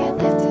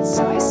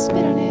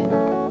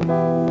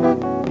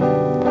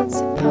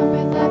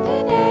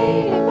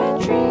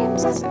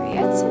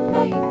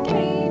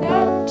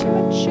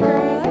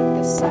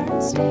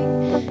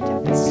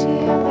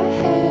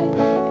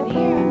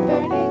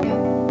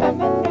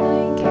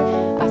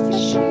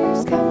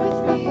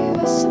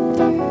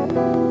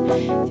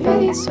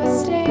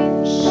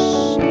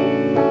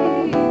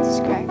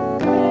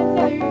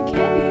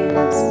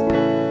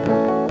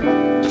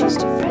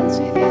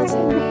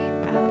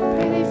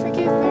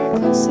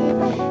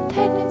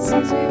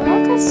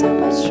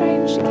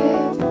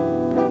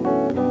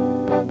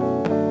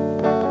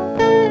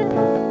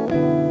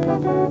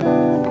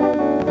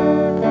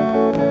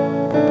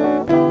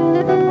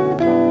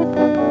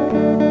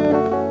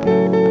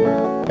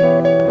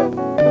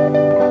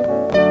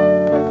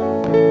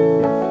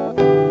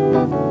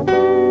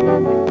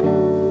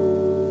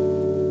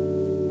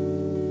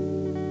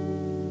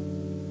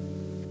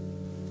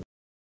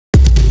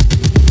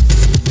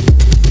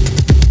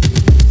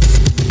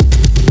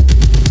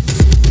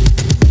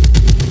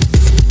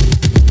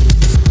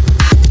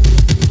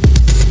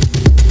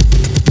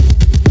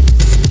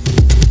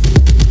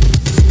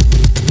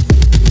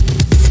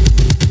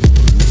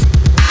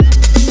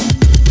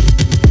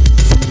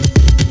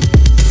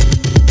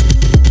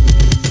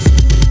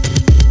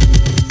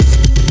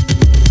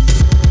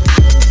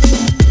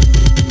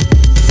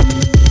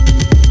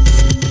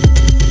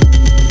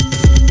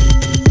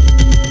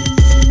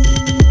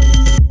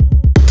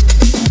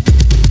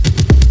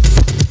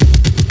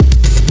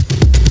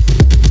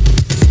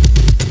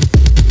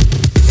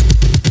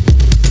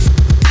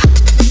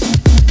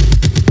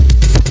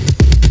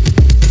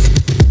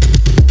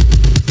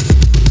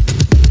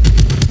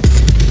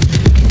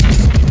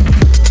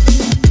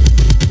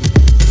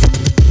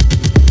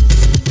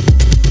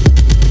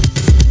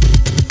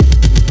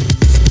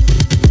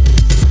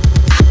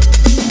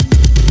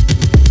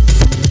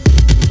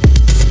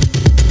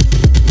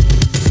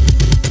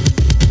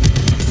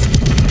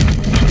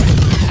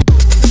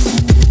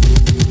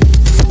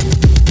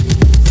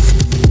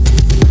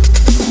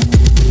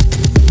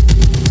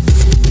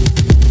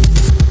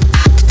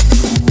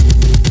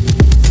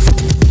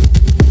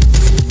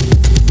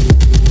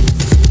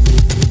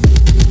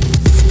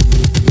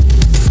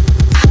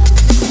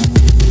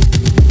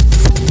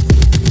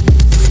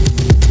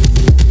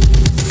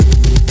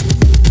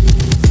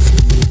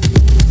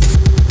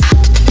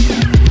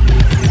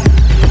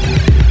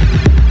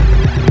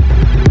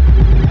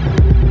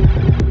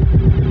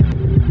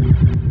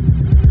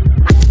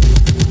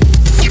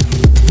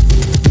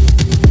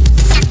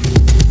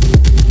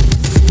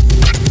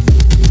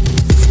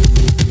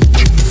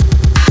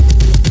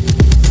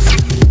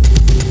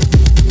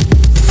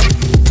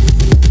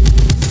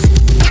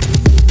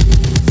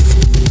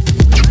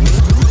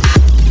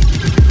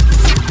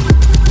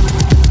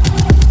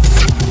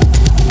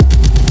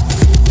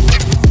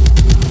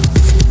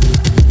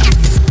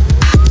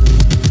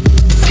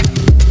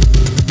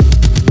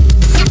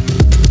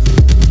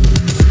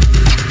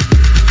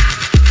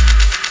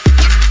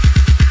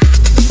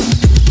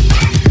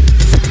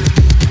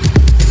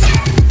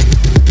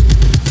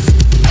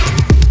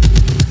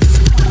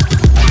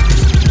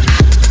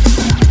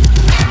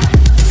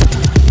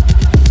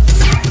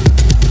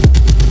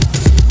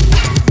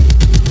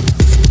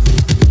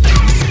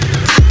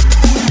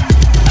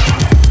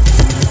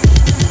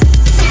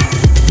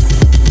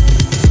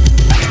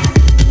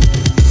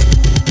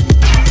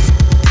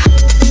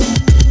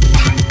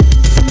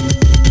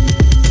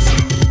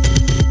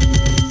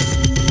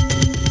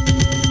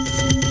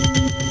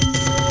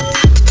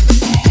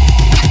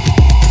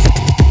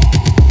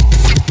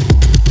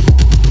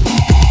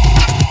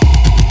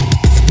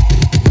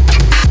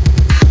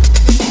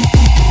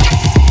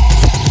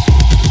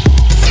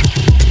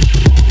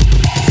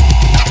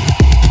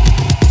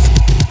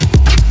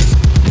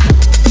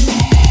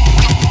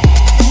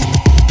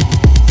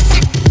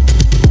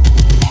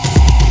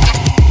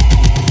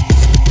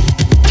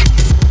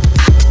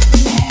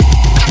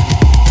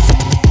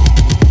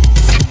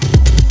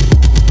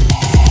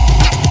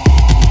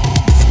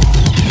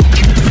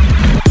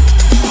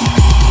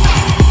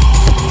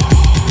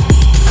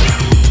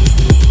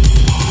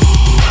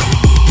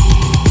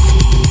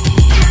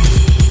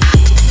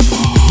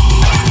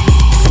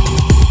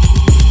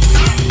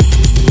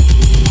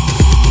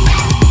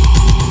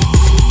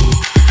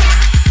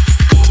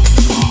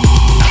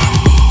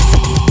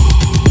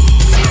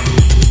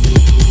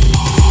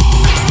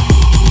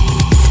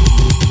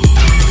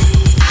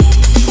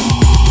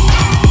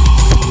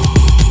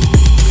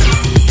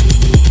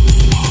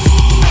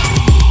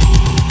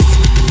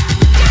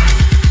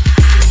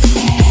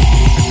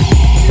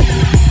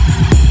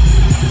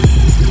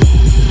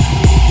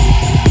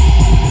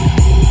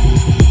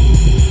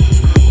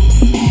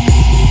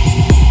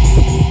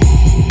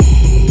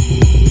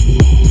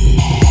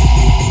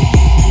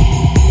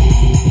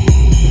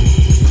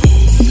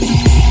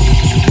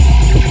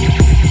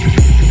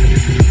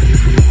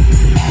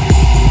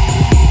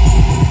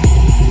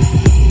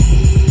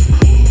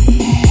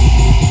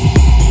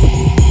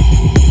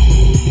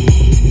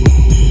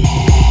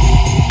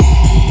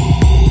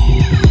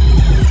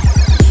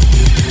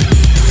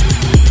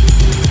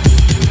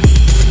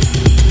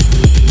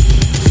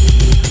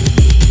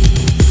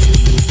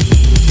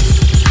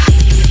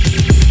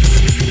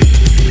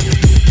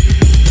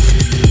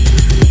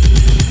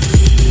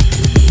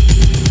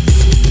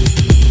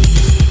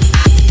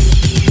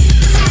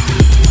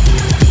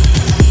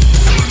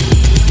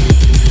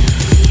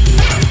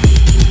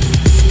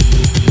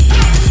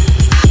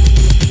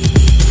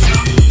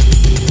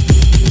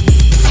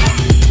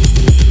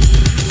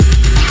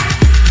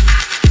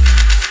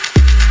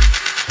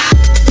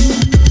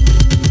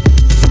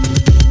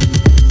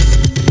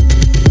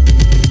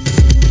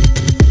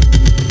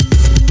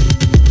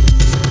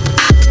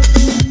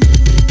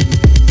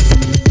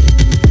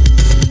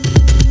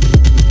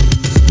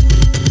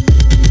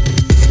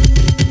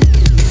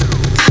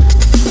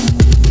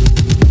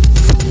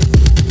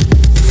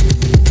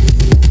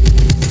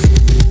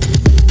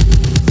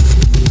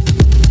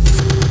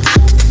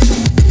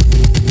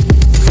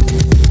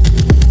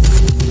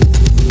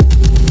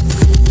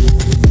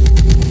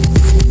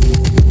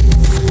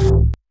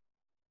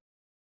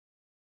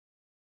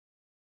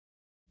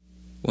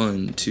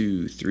 1,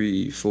 2,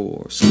 3,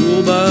 4.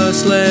 School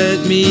bus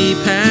let me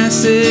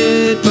pass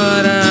it,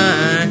 but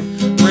I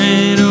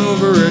ran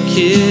over a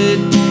kid.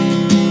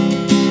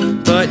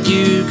 But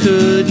you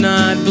could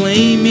not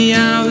blame me,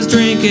 I was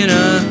drinking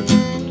a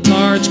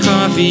large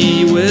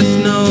coffee with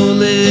no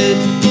lid.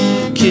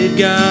 Kid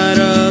got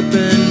up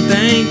and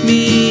thanked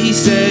me, he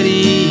said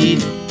he'd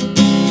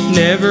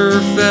never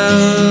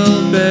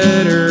felt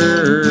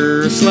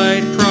better. A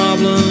slight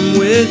problem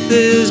with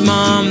his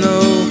mom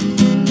though,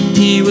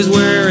 he was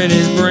wearing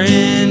his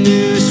brand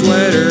new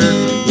sweater.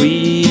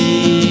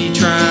 We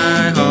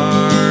try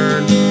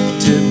hard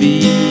to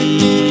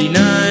be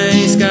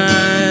nice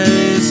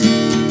guys.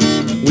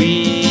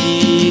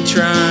 We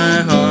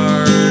try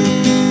hard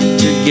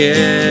to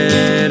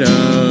get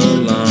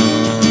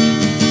along,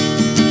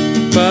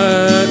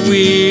 but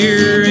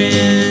we're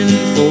in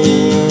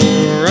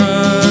for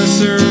a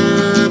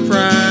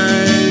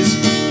surprise.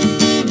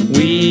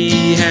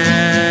 We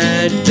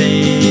had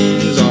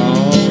things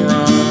all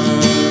wrong.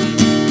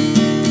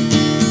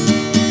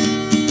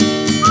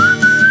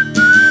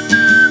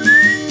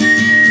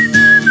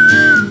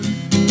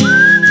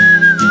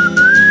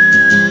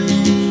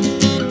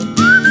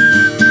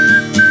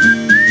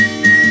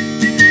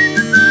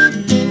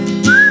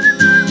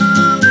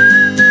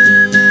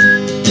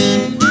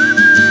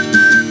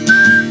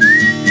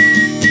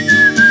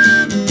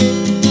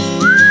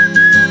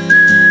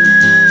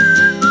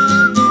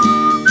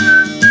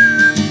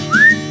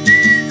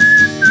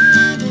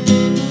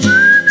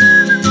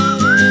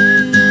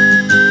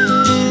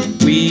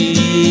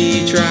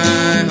 We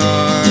try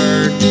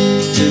hard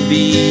to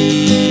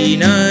be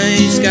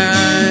nice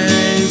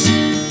guys.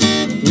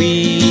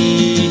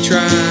 We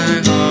try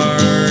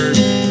hard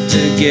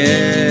to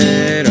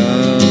get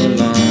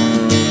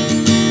along,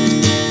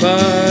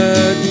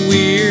 but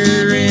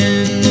we're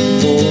in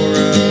for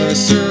a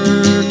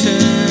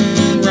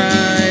certain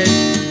ride.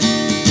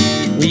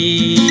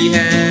 We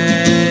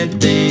had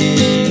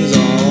things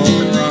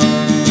all wrong.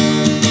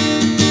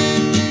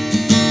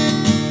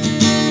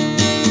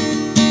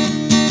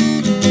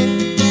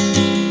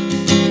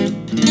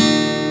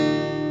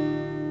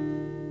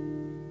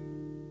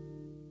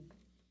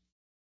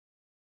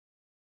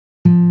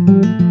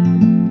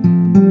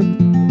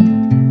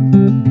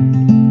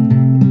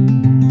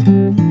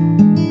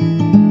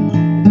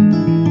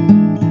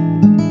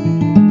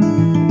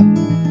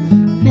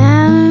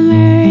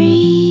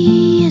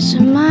 Memory is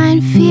a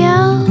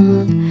minefield.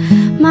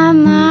 My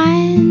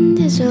mind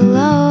is a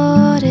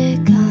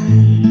loaded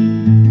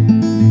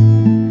gun.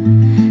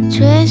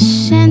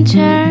 Twists and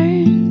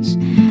turns,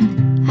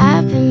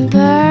 I've been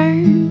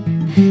burned.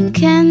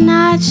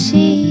 Cannot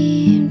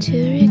seem to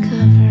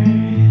recover.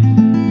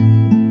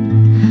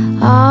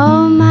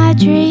 All my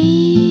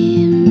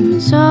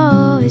dreams,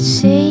 oh, it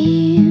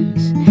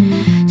seems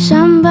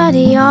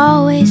somebody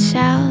always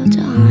out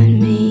on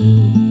me.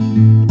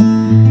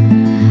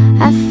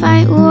 I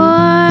fight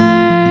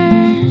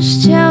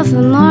wars till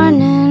the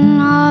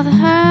morning, all the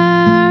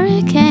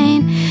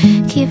hurricane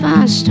keep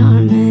on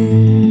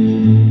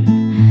storming.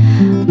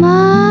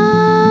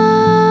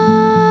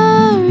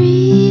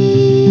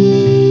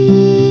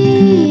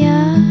 Maria,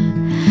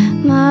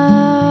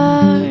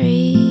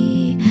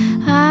 Marie,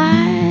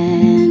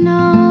 I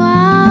know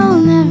I'll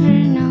never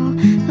know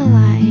the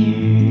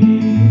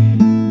liar.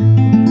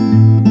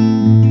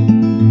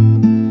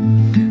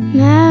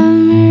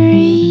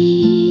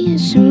 Memory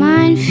is a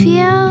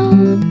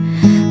minefield.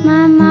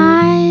 My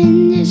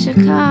mind is a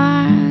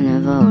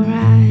carnival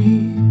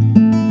ride.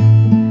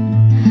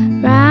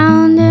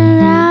 Round and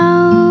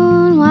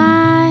round,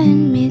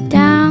 wind me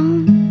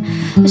down.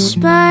 A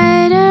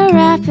spider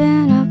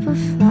wrapping up a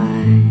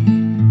fly.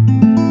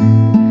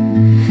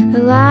 A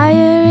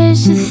liar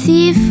is a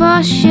thief,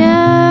 for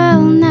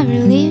she'll never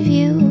leave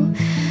you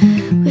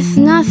with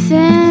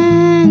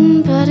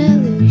nothing but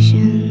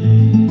illusion.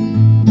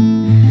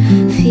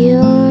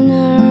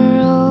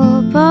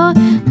 Funeral boat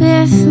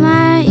with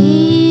my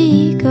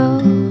ego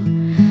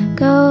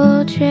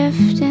go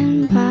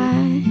drifting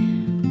by.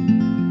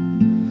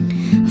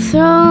 I'll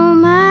throw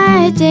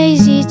my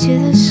daisy to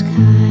the sky.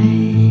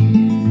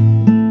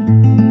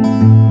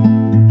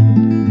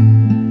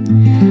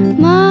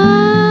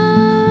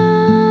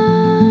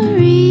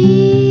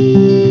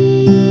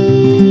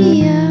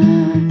 Maria,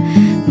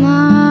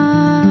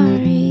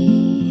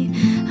 Marie,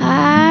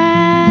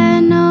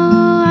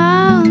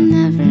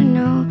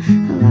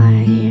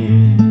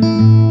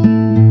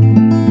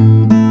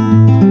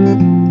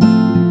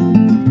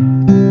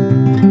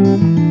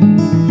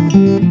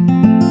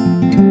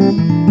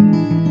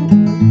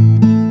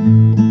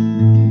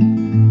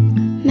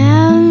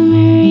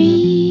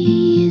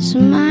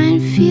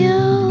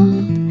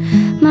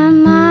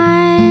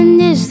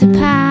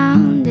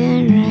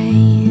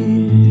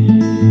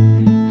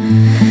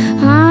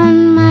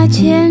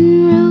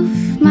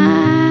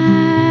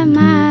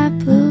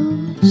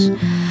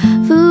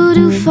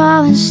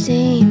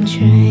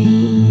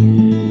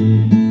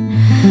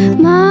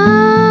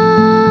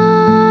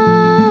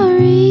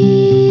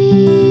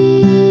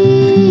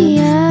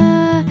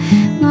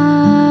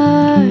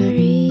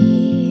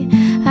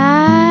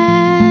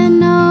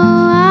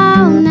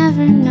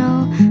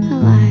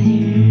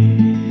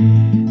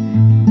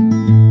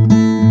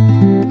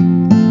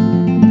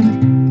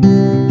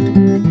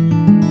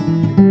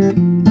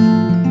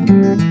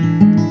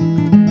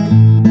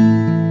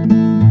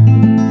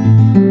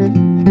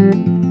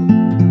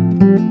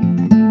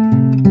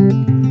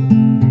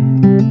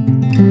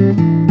 My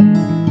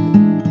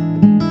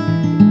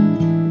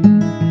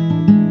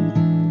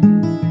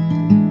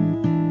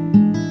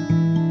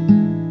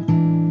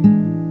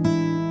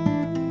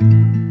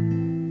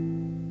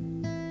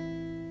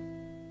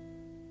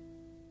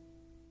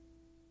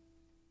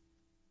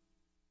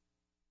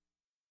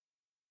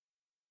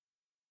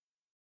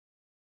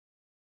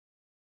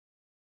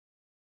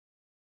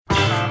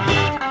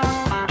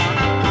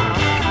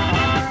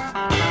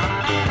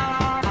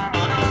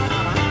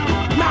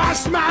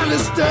smile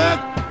is stuck.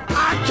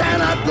 I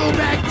cannot go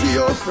back to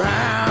your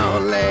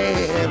frown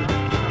land.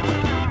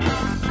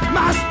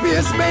 My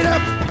spirit's made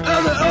up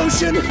of the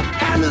ocean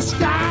and the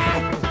sky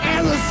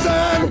and the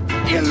sun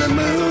and the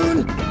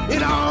moon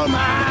and all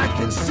I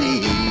can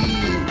see.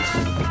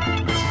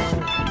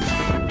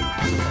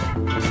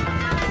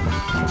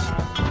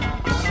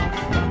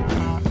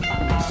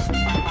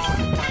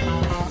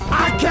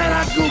 I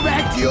cannot go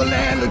back to your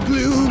land of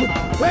gloom,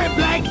 where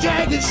black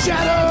jagged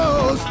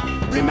shadows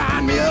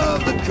remind me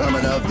of the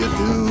coming of your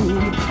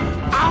doom.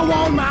 I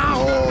want my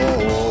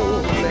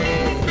own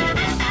land.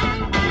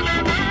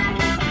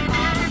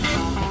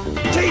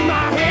 Take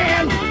my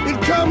hand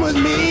and come with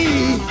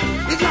me.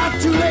 It's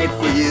not too late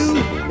for you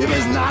if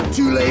it's not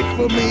too late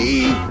for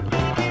me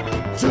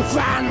to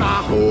find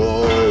my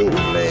home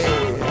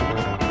land.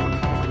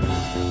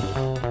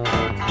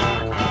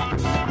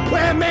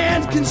 Where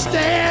man can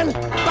stand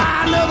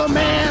by another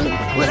man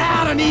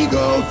without an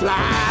ego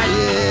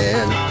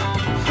flying,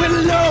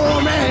 with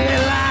no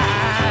man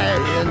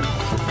lying,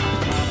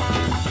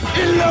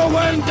 and no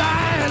one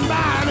dying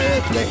by an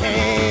earthly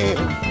hand.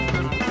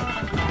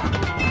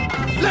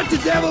 Let the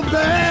devil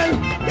burn,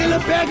 and the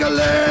beggar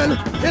learn,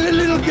 and the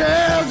little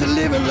girls that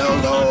live in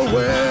those old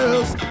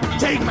worlds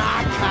take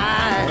my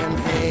kind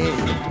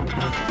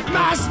hand.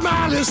 My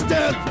smile is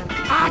stuck.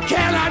 I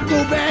cannot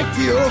go back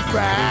to your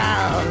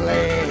frown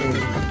land.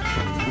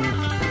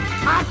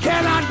 I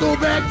cannot go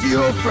back to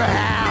your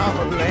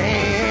frown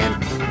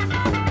land.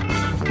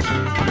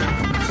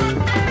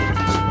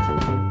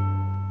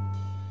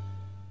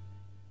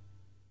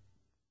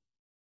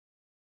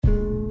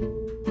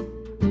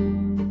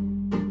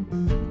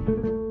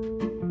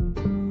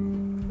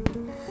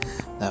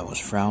 That was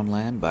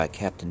Frownland by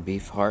Captain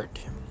Beefheart.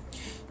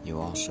 You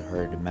also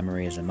heard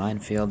Memory is a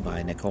Minefield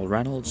by Nicole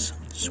Reynolds,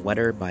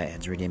 Sweater by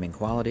Ed's Redeeming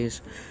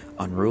Qualities,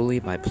 Unruly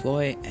by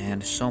Ploy,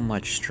 and So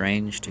Much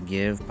Strange to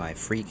Give by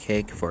Free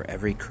Cake for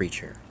Every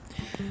Creature.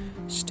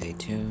 Stay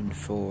tuned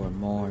for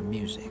more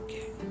music.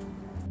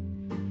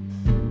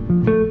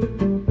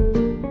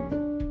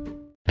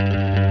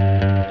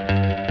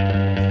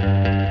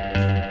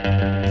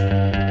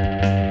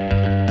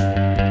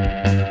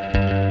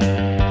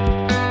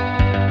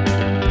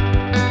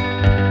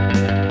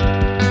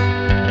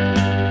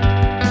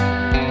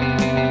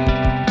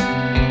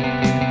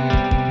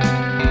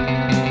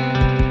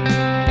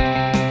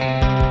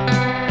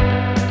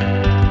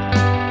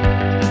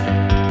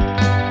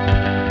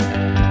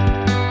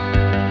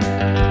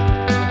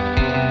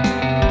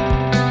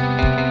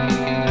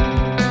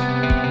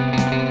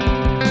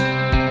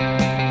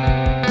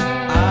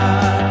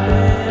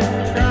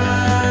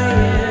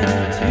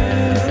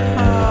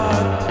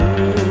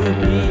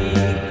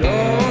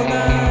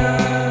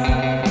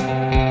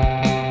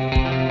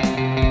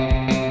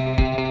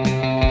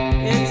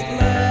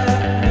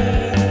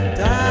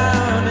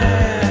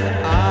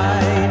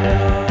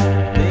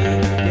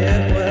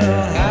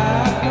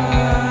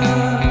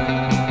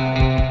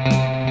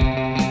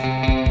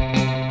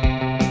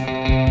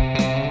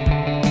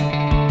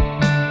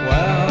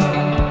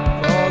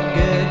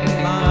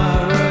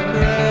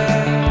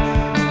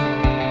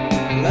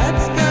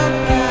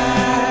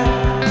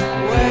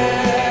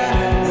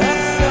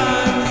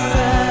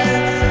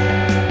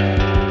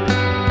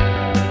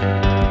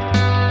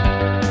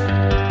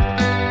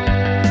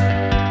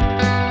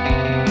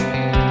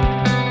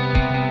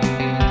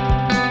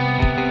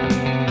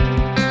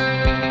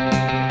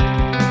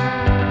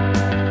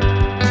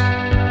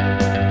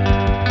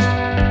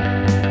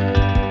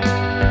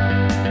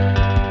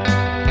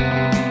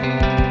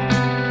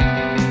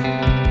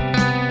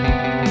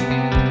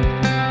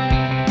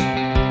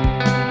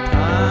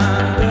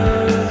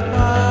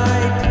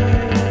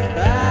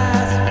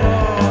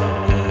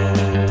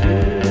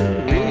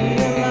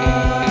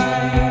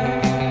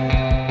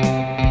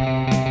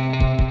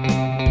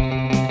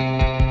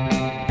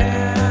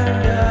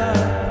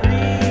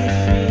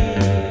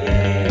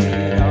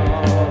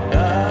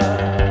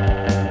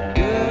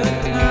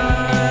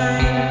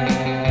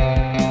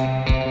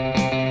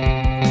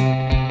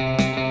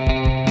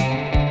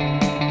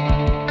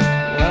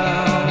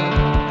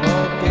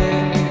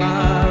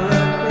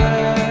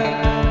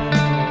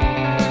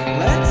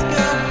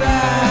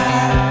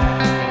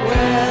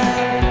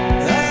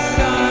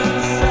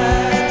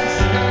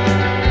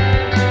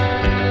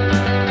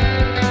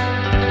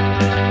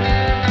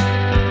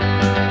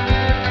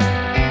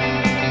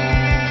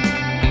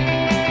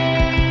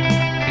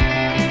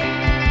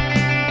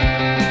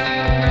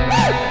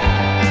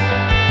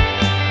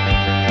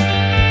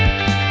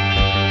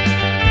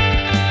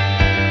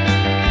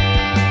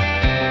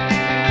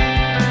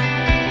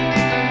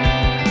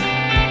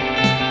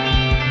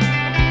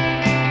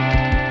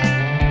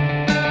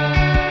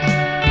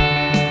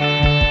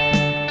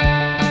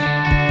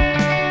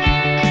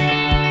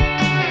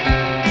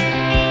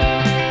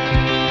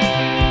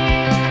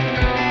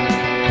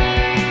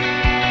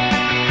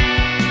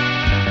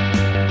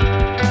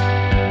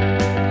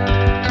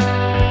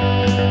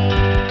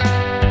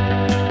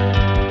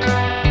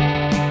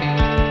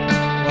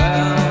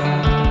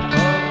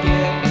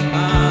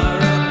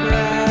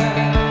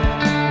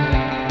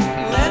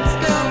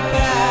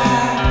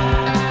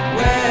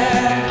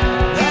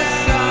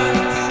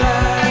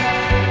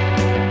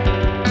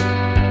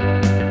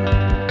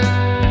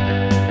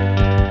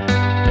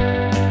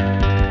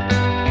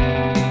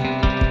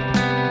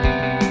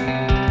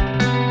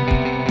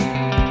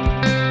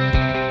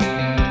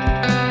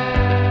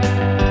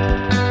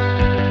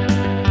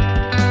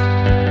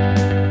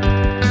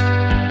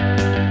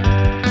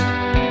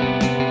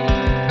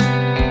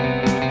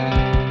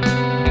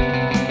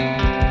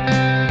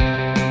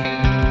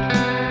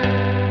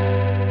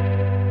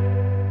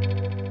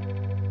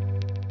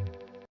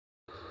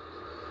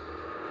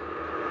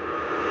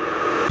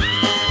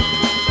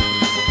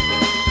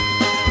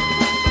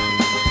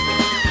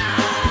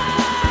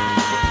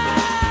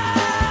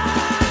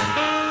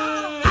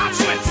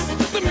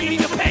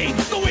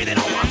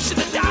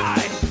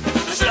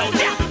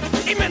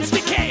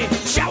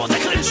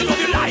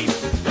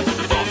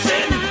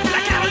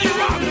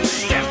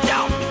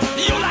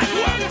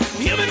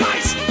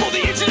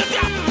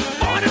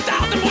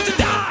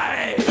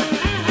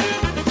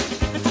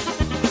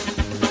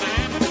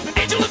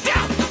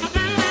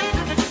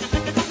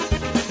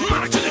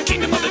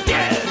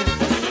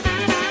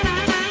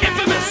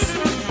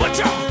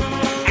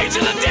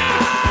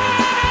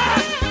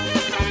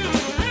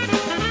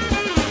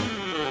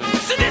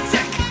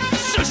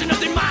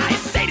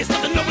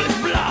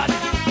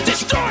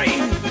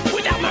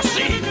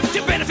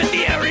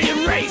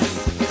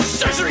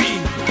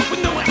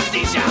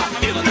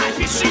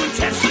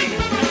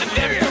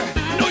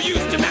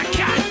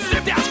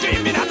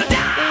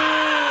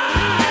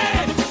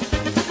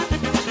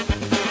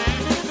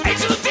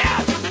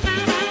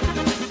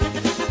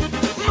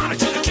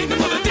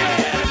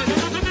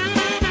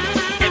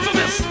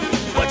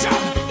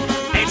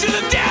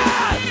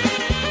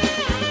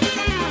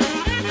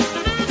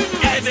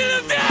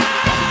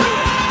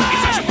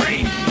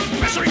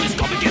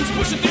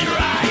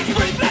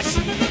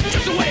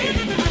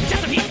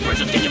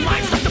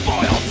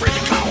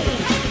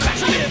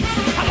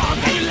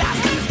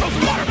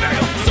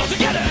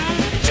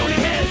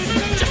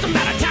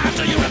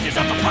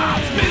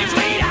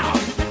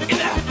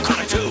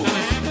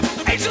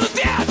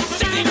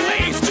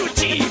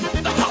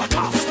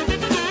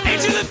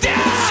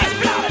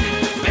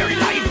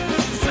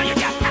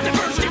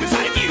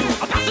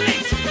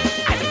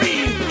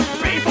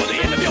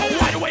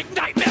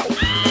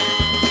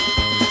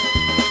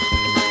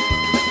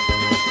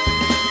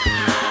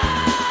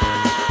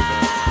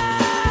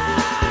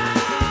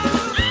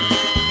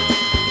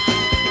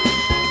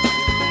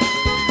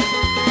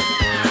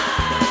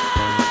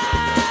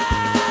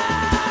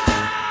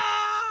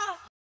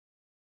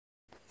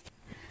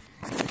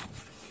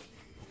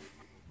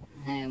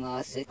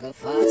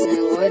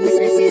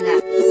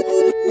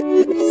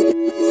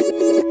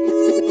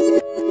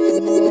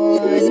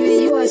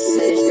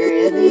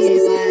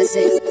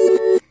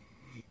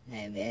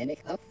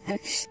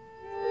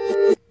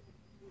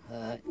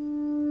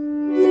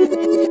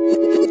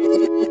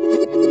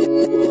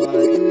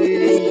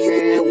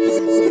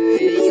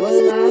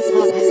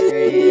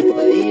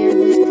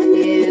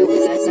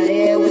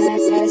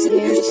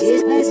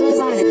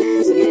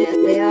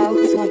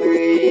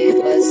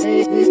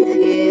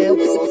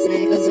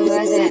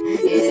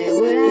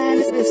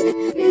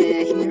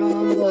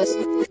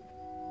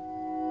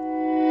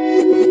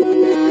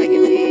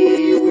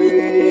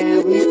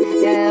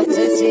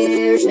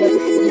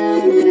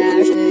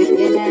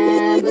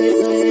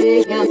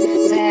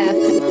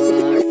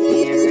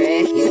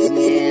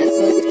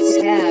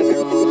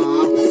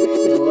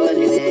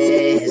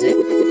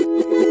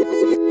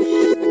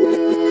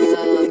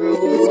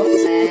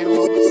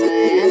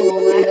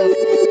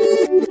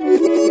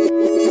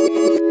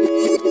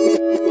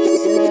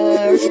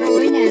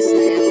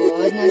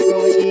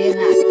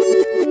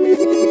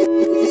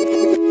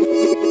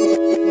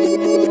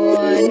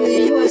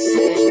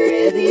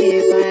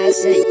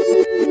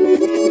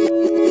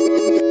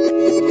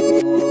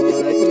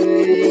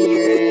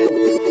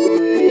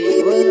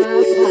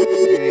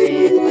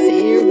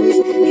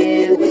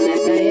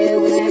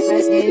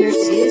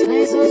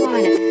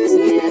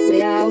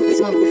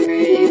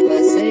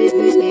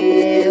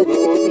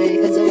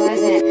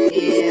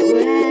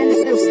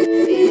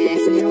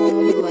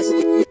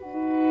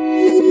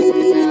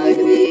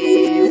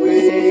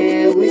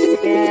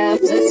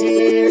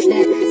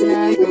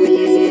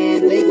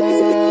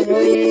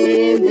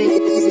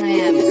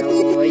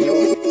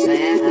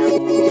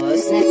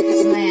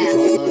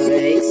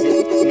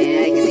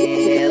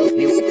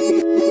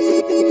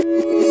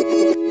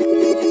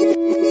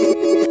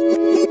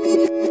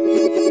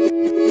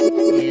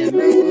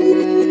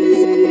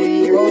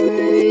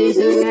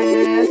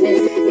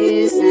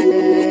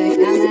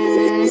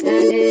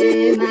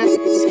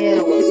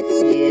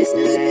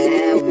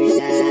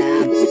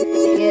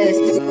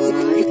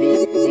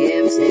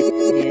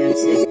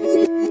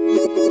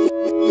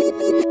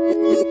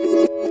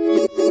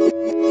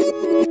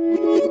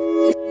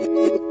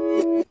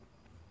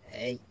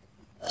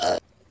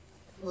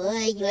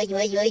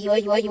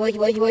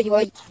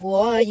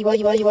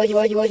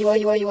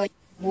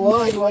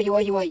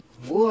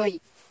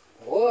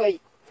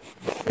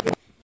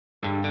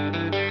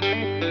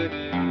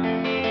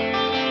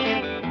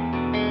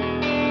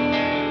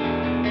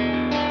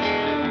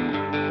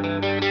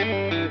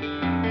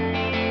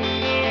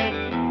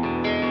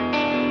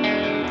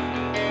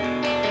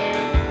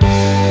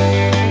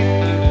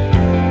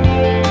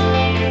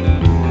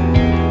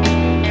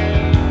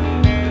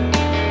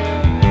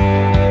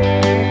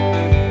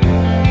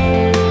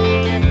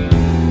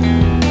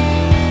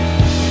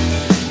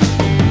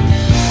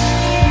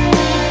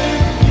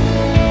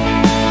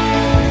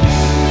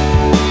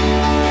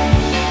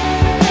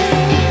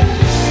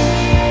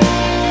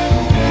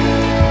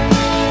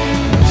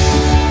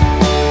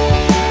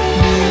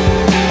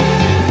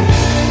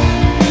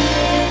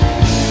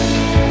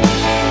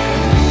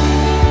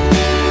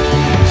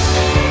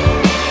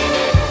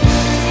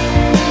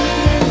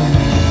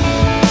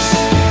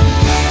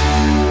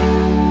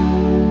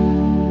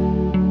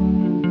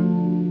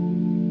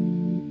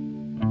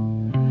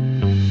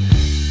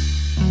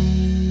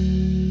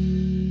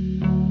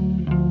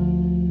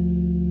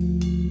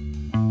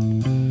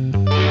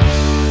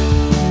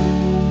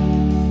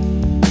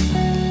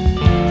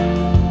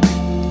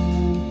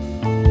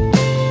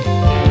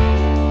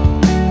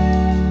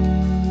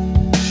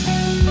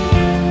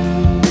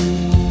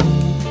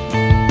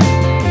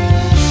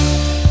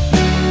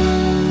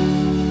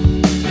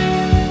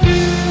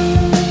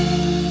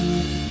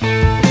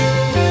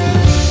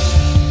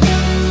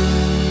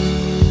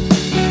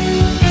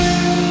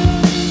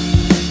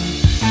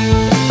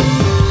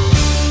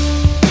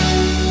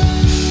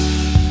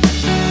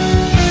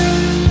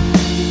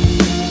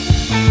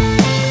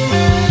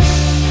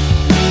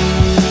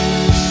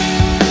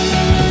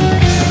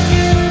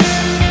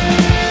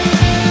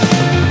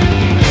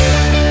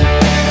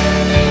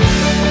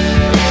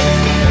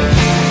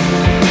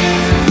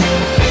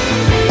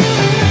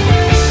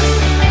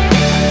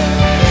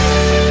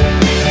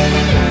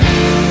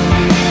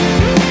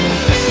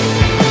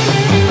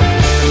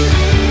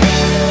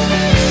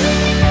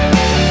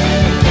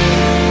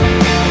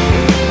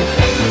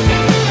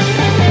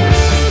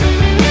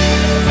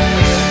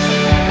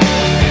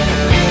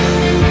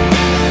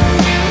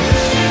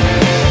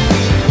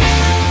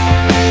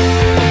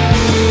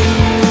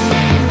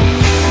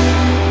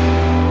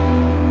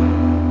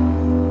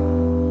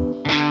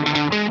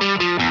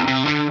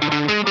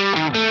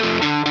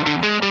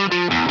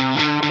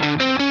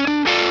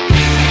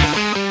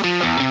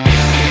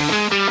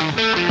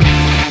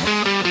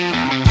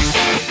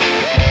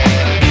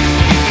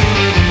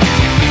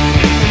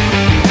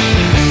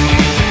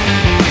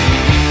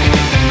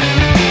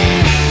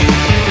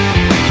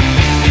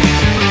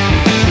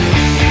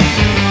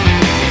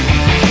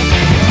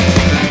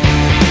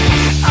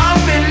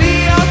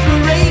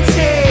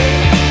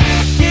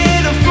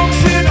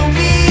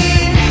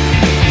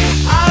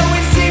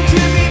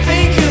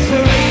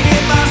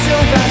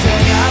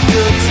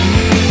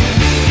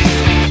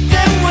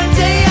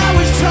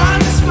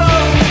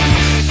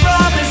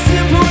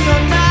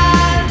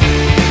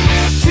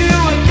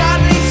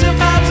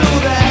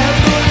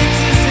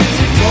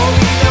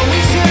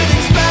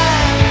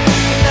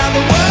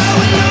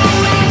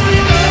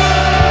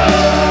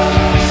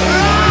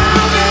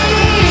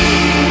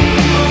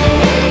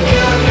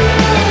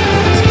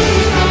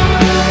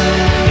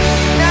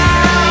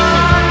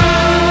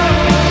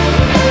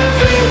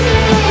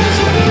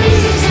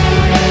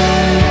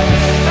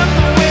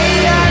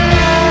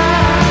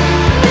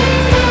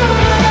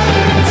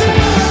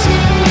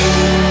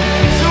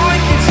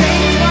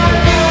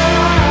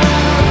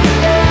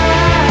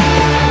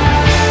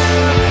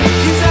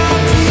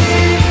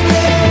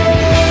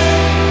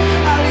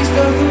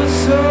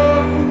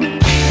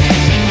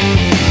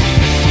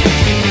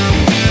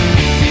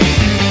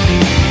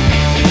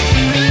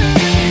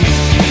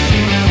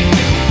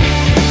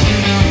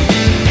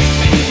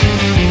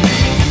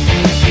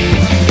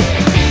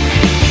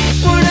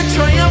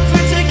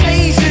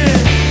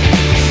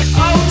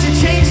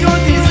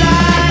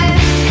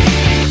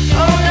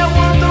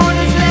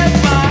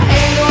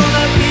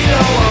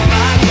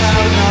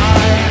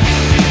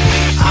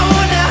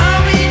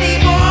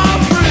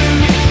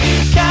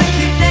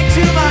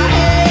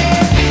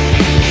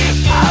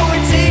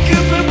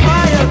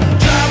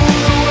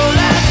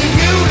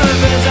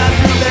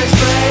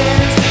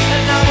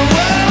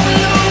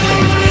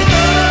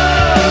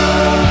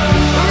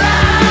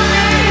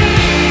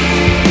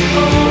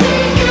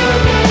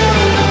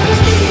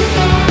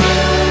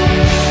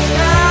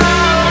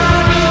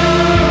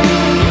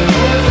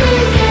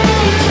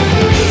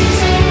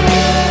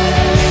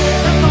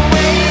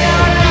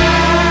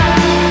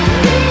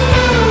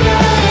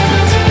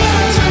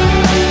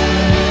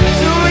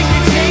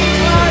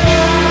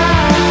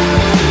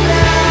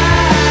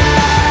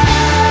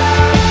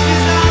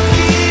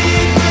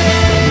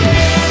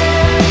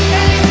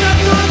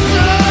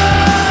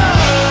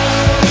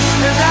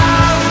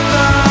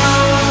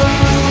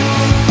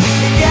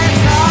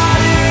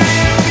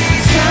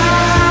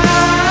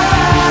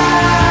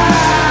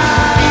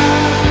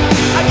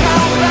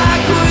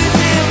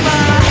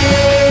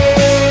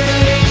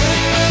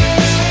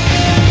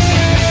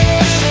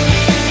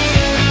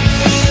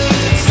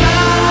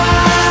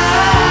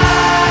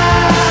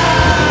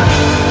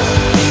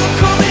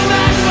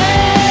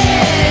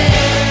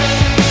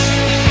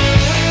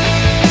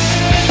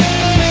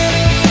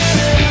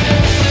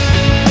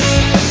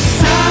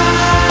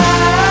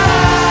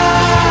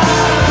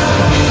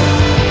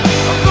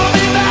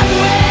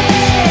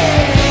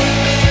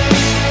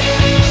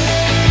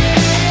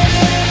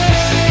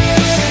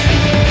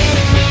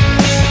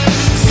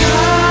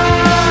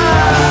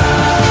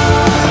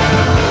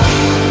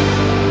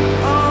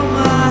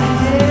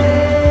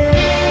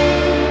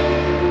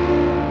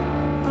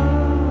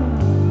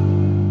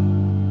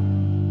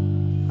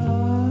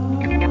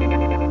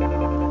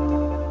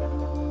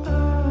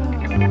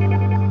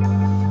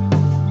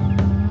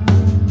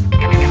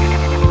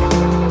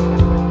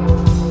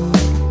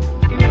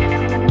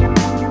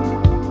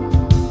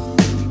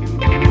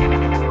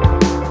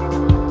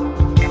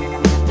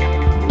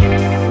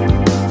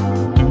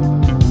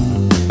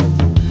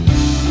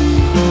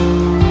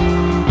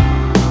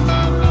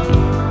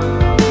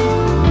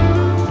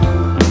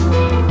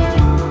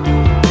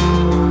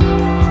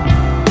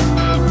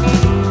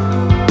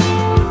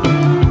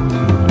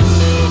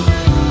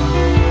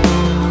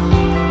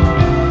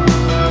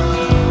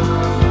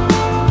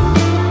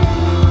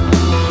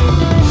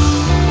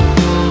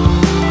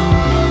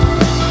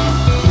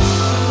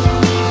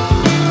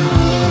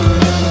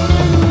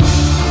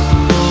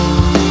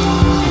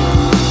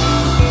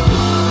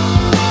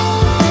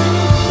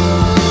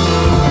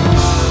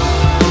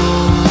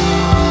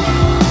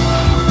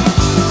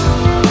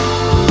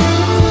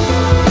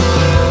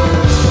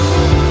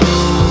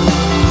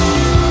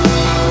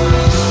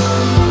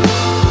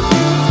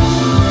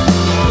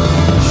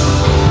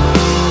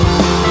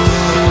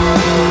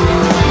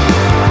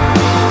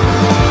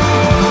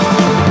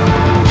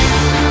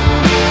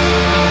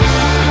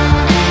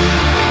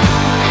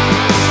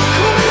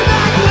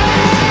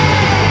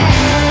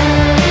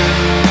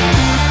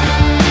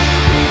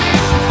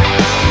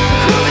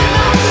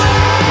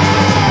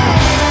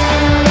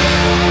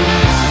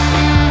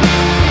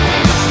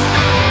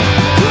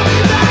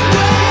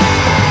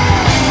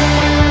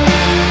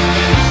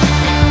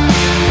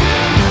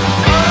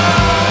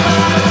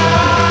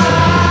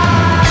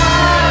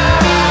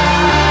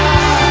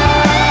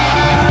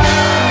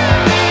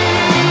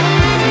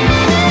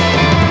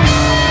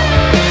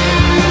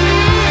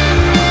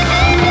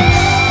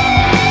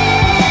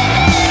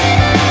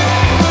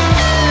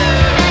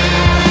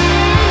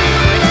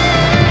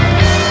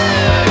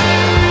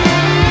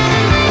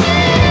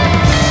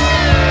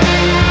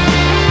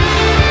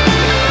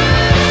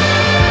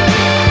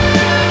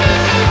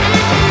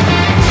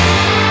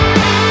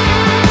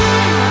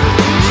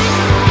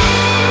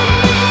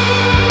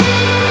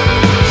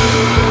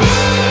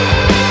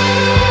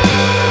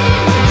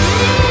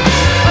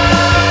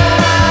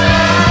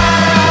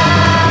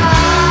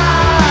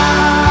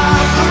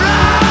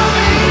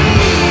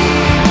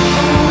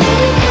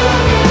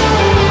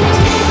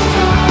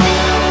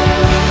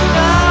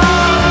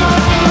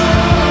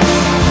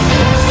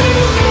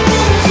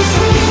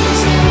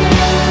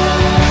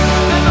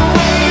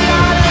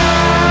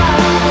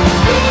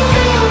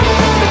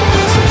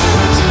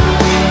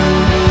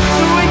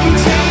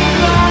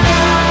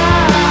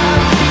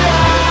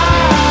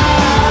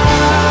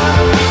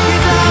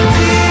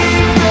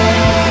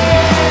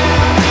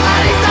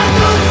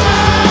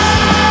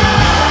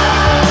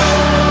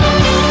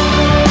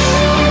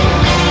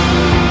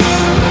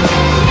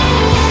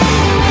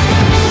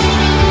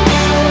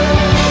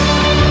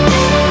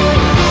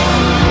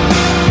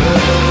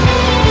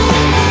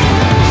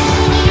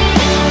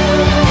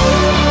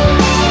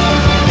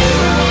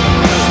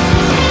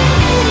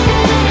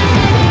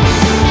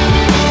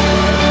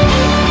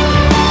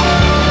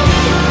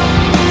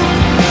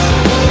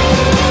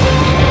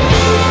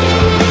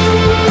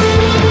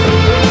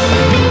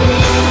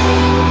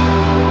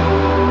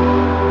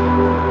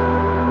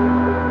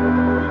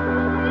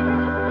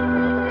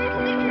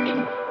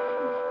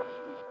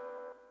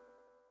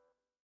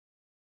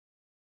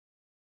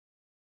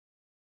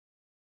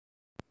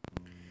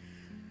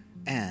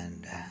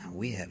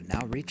 we have now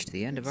reached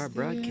the end of our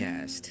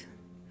broadcast.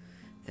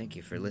 Thank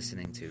you for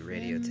listening to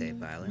Radio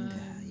Tape Island.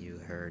 You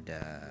heard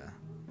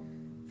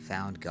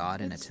Found God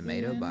in a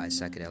Tomato by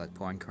Psychedelic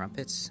Porn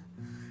Crumpets.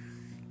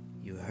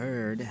 You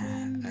heard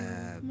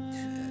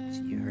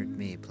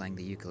me playing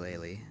the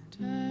ukulele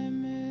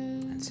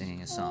and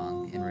singing a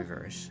song in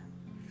reverse.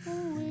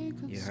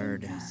 You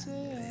heard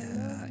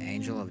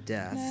Angel of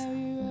Death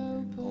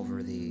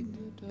over the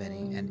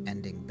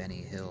ending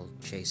Benny Hill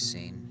chase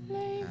scene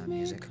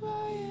music.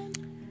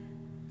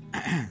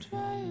 I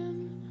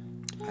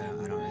don't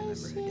remember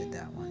who did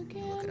that one.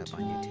 You look it up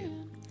on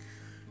YouTube.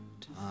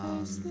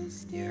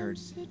 You heard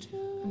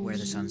Where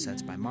the Sun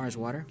Sets by Mars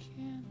Water.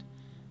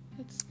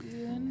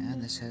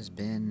 And this has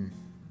been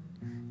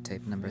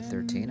tape number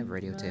 13 of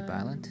Radio Tape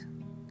Island.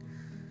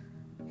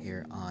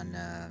 Here on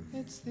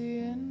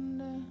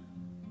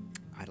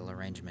Idle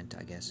Arrangement,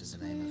 I guess is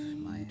the name of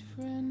my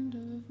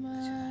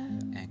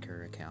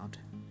Anchor account.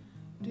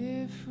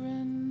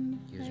 Username,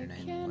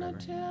 whatever.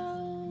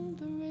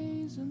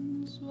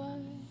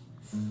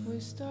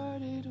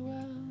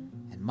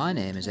 And my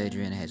name is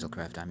Adrian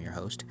Hazelcraft. I'm your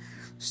host.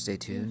 Stay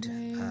tuned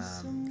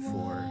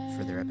for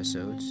further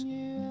episodes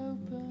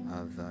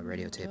of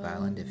Radio Tape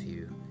Island. If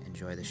you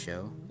enjoy the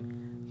show,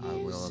 I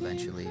will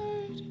eventually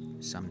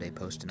someday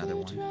post another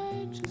one.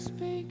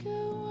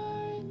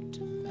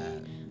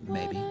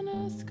 Maybe.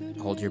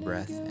 Hold your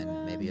breath,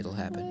 and maybe it'll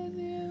happen.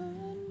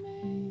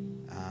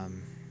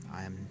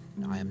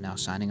 I am now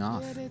signing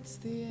off.